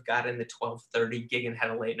Williams would have gotten the 12:30 gig and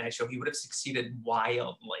had a late night show, he would have succeeded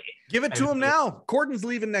wildly. Give it to him now. Corden's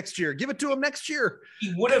leaving next year. Give it to him next year.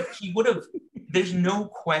 He would have, there's no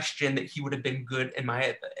question that he would have been good if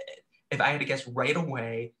I had to guess right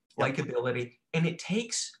away, likability. And it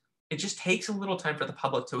just takes a little time for the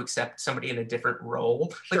public to accept somebody in a different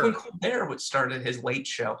role. Like when Colbert started his late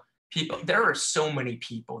show, there are so many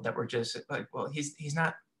people that were just like, well, he's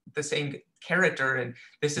not the same character, and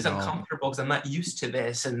this is uncomfortable because I'm not used to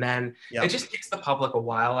this. And then it just takes the public a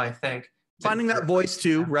while, I think. Finding that voice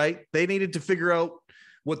too, right? They needed to figure out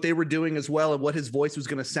what they were doing as well and what his voice was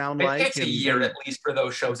going to sound like. It takes a year at least for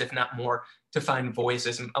those shows, if not more, to find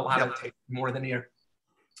voices, and a lot of it takes more than a year.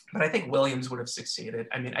 But I think Williams would have succeeded.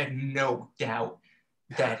 I mean, I have no doubt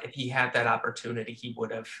that if he had that opportunity, he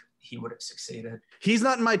would have succeeded. He's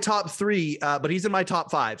not in my top 3, but he's in my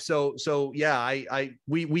top 5. So yeah,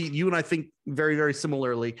 you and I think very, very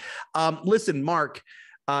similarly. Listen, Mark,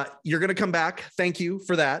 you're going to come back. Thank you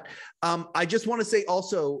for that. I just want to say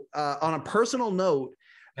also, on a personal note,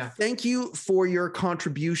 thank you for your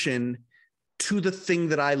contribution to the thing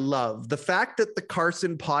that I love. The fact that the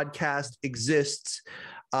Carson podcast exists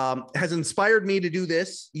has inspired me to do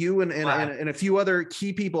this. You and a few other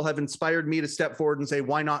key people have inspired me to step forward and say,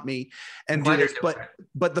 why not me, and do this.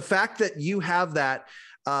 But the fact that you have that,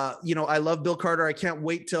 I love Bill Carter. I can't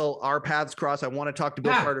wait till our paths cross. I want to talk to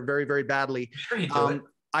Bill Carter very, very badly.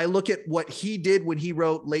 I look at what he did when he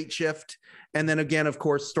wrote Late Shift, and then again, of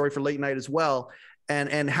course, Story for Late Night as well,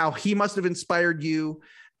 and how he must have inspired you,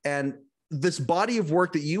 and this body of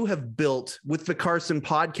work that you have built with the Carson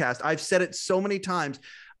podcast. I've said it so many times.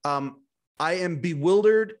 I am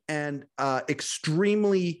bewildered and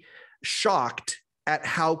extremely shocked at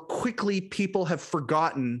how quickly people have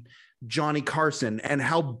forgotten Johnny Carson and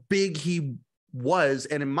how big he was,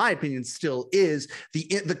 and in my opinion still is,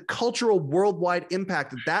 the cultural worldwide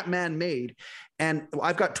impact that man made. And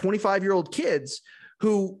I've got 25-year-old kids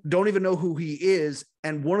who don't even know who he is.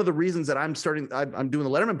 And one of the reasons that I'm doing the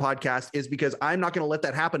Letterman podcast is because I'm not going to let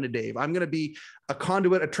that happen to Dave. I'm going to be a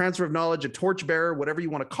conduit, a transfer of knowledge, a torchbearer, whatever you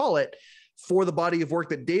want to call it, for the body of work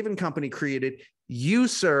that Dave and Company created. You,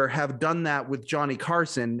 sir, have done that with Johnny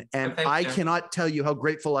Carson, and I cannot tell you how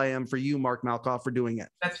grateful I am for you, Mark Malkoff, for doing it.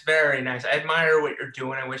 That's very nice. I admire what you're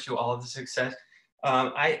doing. I wish you all the success.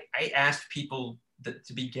 I asked people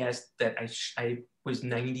to be guests that I was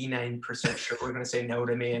 99% sure were going to say no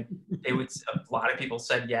to me, and a lot of people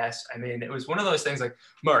said yes. I mean, it was one of those things like,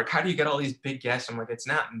 Mark, how do you get all these big guests? I'm like, it's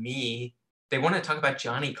not me. They want to talk about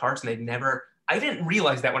Johnny Carson. I didn't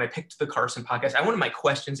realize that when I picked the Carson podcast. I wanted my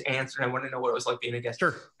questions answered. I wanted to know what it was like being a guest.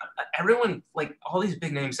 Sure. Everyone, like all these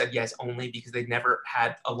big names, said yes only because they'd never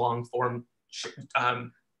had a long form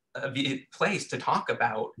place to talk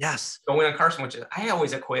about. Yes. Going on Carson, which I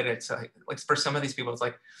always equate it to like for some of these people, it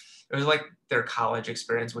was like their college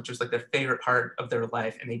experience, which was like their favorite part of their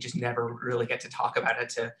life, and they just never really get to talk about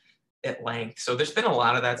it at length. So there's been a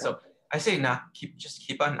lot of that. So I say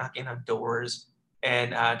keep on knocking on doors.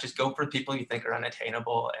 And just go for people you think are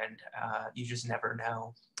unattainable, and you just never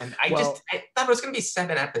know. And I thought it was going to be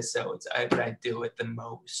 7 episodes. I'd do it the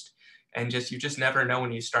most. And you just never know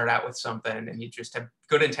when you start out with something and you just have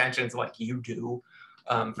good intentions like you do,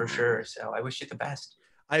 for sure. So I wish you the best.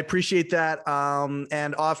 I appreciate that.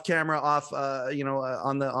 And off camera,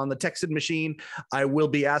 on the texted machine, I will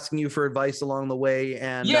be asking you for advice along the way.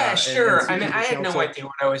 And yeah, sure. I mean, I had no idea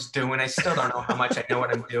what I was doing. I still don't know how much I know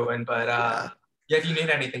what I'm doing, but yeah, if you need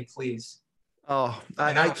anything, please. Oh,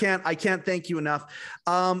 I can't thank you enough.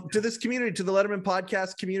 To this community, to the Letterman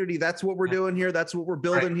Podcast community, that's what we're doing here. That's what we're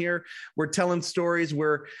building here. We're telling stories.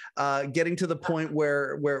 We're getting to the point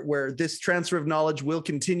where this transfer of knowledge will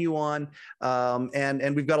continue on.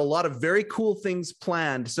 And we've got a lot of very cool things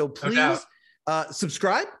planned. So please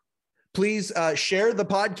subscribe. Please share the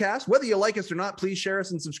podcast. Whether you like us or not, please share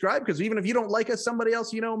us and subscribe, because even if you don't like us, somebody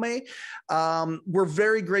else may. We're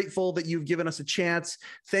very grateful that you've given us a chance.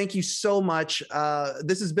 Thank you so much.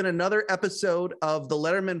 This has been another episode of the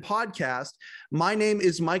Letterman Podcast. My name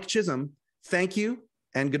is Mike Chisholm. Thank you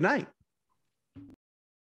and good night.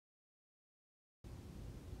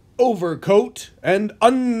 Overcoat and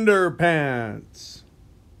underpants.